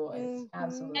forward voice.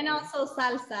 Absolutely. And also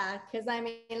salsa, because I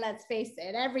mean, let's face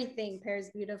it, everything pairs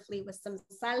beautifully with some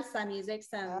salsa music.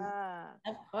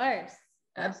 Of course.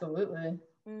 Absolutely.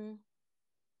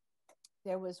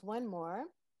 There was one more.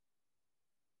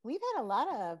 We've had a lot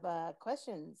of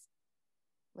questions,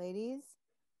 ladies.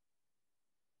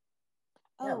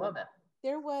 Yeah, I love it.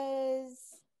 There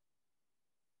was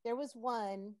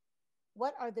one.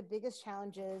 What are the biggest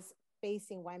challenges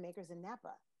facing winemakers in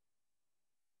Napa?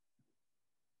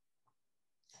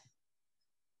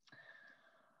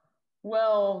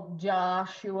 Well,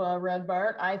 Joshua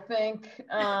Redbart, I think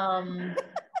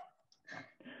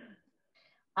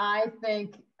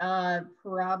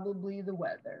probably the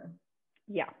weather.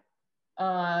 Yeah.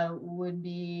 Would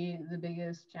be the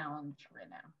biggest challenge right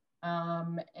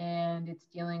now. And it's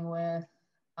dealing with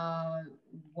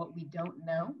what we don't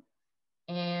know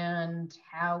and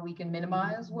how we can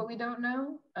minimize what we don't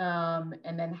know,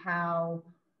 and then how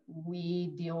we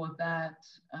deal with that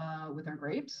with our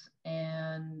grapes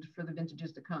and for the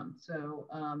vintages to come. So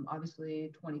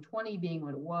obviously 2020 being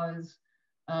what it was,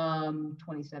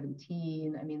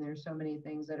 2017, I mean, there's so many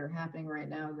things that are happening right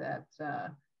now that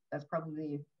that's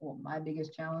probably my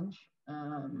biggest challenge,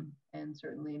 and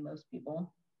certainly most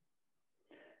people.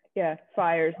 Yeah,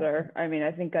 fires are, I mean,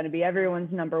 I think going to be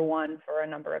everyone's number one for a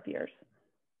number of years.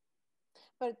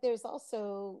 But there's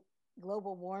also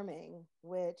global warming,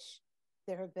 which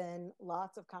there have been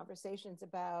lots of conversations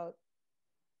about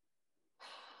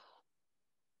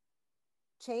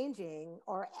changing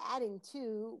or adding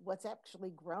to what's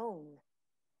actually grown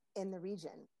in the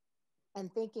region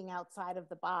and thinking outside of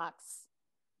the box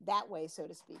that way, so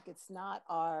to speak. It's not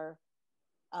our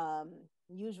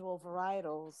usual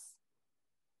varietals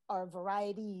or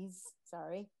varieties,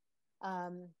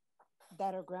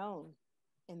 that are grown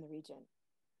in the region.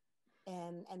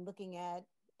 and looking at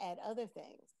other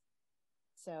things.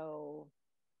 So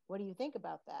what do you think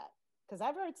about that? Because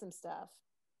I've heard some stuff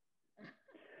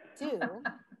too.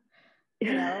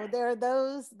 You know, there are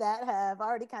those that have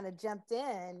already kind of jumped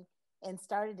in and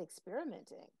started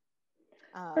experimenting.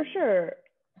 For sure.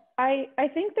 I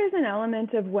think there's an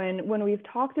element of when we've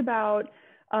talked about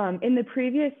in the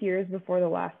previous years before the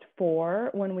last 4,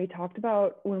 when we talked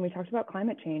about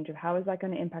climate change, of how is that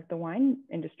going to impact the wine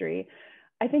industry,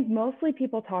 I think mostly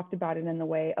people talked about it in the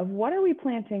way of what are we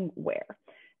planting where?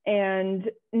 And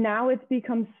now it's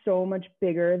become so much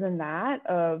bigger than that.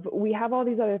 Of we have all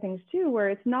these other things too, where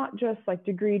it's not just like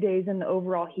degree days and the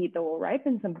overall heat that will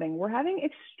ripen something. We're having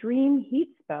extreme heat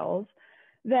spells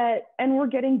and we're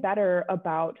getting better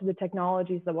about the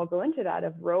technologies that will go into that,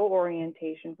 of row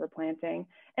orientation for planting.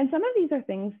 And some of these are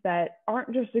things that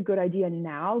aren't just a good idea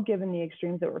now, given the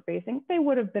extremes that we're facing. They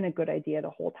would have been a good idea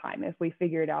the whole time if we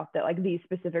figured out that like these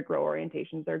specific row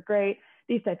orientations are great,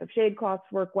 these types of shade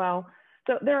cloths work well.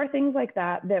 So there are things like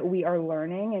that that we are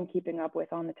learning and keeping up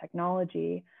with on the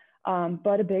technology.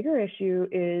 But a bigger issue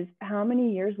is, how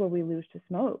many years will we lose to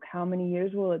smoke? How many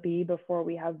years will it be before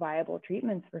we have viable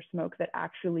treatments for smoke that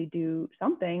actually do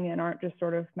something and aren't just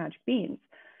sort of magic beans?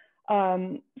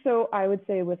 So I would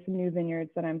say with some new vineyards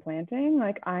that I'm planting,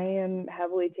 like I am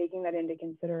heavily taking that into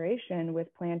consideration with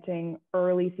planting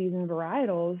early season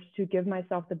varietals to give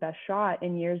myself the best shot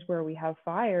in years where we have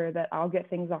fire, that I'll get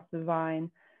things off the vine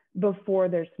before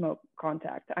there's smoke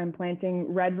contact. I'm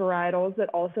planting red varietals that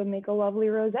also make a lovely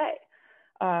rosé.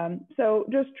 So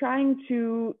just trying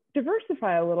to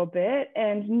diversify a little bit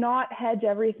and not hedge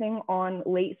everything on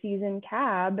late season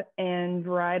cab and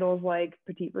varietals like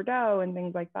Petit Verdot and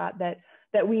things like that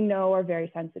we know are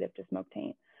very sensitive to smoke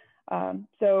taint.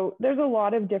 So there's a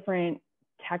lot of different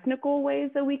technical ways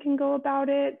that we can go about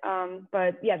it.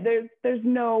 But yeah, there's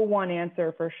no one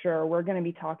answer for sure. We're going to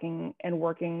be talking and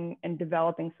working and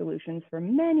developing solutions for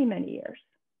many, many years.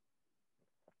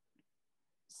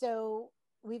 So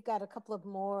we've got a couple of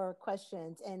more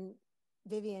questions, and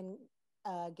Vivian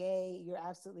Gay, you're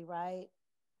absolutely right.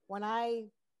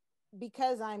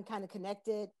 Because I'm kind of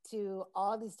connected to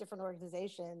all these different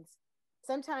organizations,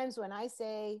 sometimes when I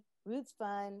say Roots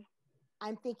Fund,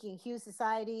 I'm thinking Hue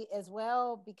Society as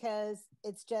well, because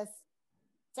it's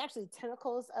actually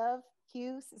tentacles of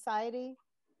Hue Society.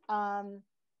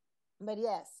 But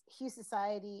yes, Hue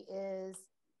Society is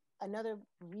another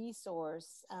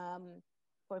resource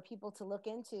for people to look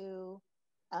into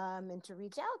and to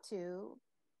reach out to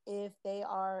if they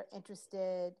are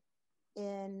interested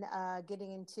in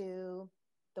getting into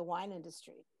the wine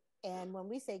industry. And when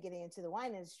we say getting into the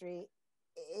wine industry,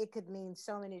 it could mean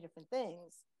so many different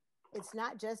things. It's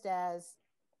not just as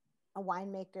a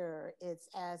winemaker, it's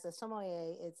as a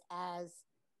sommelier, it's as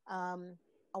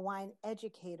a wine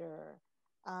educator.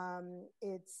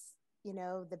 It's,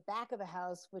 the back of the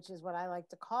house, which is what I like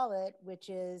to call it, which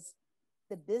is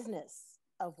the business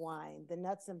of wine, the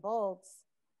nuts and bolts,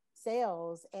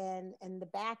 sales, and the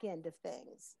back end of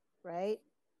things, right?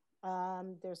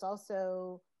 There's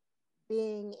also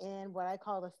being in what I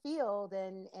call the field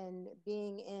and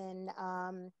being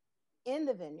in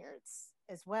the vineyards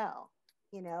as well,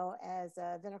 as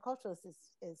a viniculturist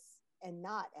is and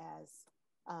not as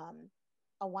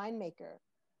a winemaker.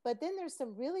 But then there's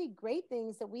some really great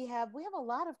things that we have. We have a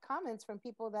lot of comments from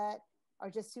people that are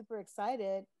just super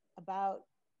excited about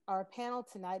our panel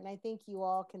tonight. And I think you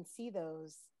all can see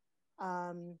those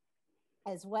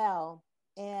as well.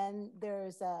 And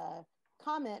there's a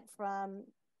comment from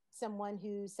someone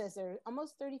who says they're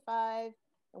almost 35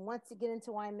 and wants to get into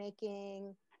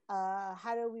winemaking.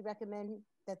 How do we recommend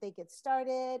that they get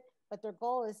started? But their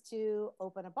goal is to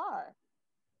open a bar.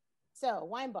 So,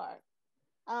 wine bar.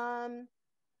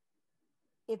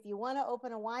 If you want to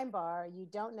open a wine bar, you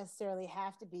don't necessarily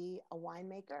have to be a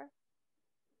winemaker.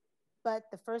 But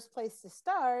the first place to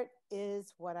start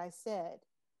is what I said,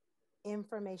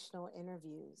 informational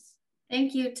interviews.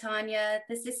 Thank you, Tanya.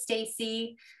 This is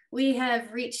Stacy. We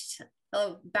have reached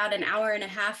about an hour and a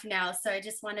half now, so I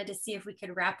just wanted to see if we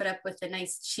could wrap it up with a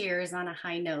nice cheers on a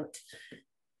high note.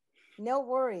 No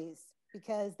worries,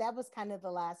 because that was kind of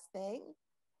the last thing.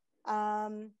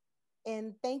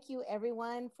 And thank you,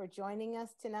 everyone, for joining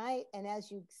us tonight. And as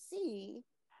you see,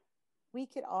 we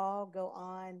could all go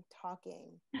on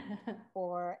talking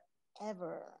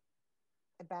forever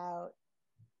about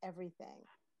everything.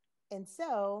 And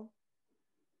so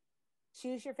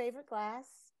choose your favorite glass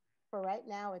for right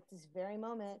now at this very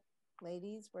moment.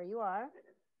 Ladies, where you are.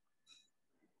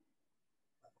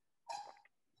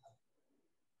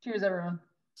 Cheers, everyone.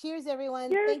 Cheers,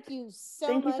 everyone. Cheers. Thank you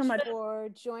so much for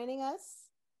joining us.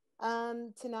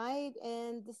 tonight,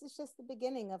 and this is just the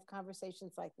beginning of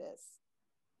conversations like this.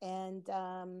 And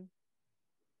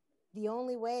the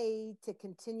only way to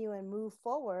continue and move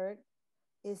forward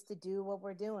is to do what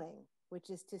we're doing, which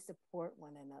is to support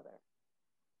one another.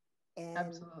 And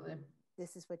absolutely,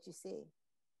 this is what you see.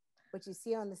 What you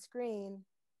see on the screen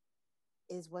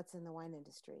is what's in the wine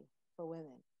industry for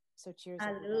women. So cheers,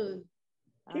 everybody.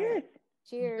 Cheers. Right.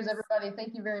 Cheers, everybody.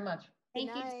 Thank you very much. Thank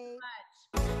you so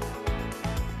much.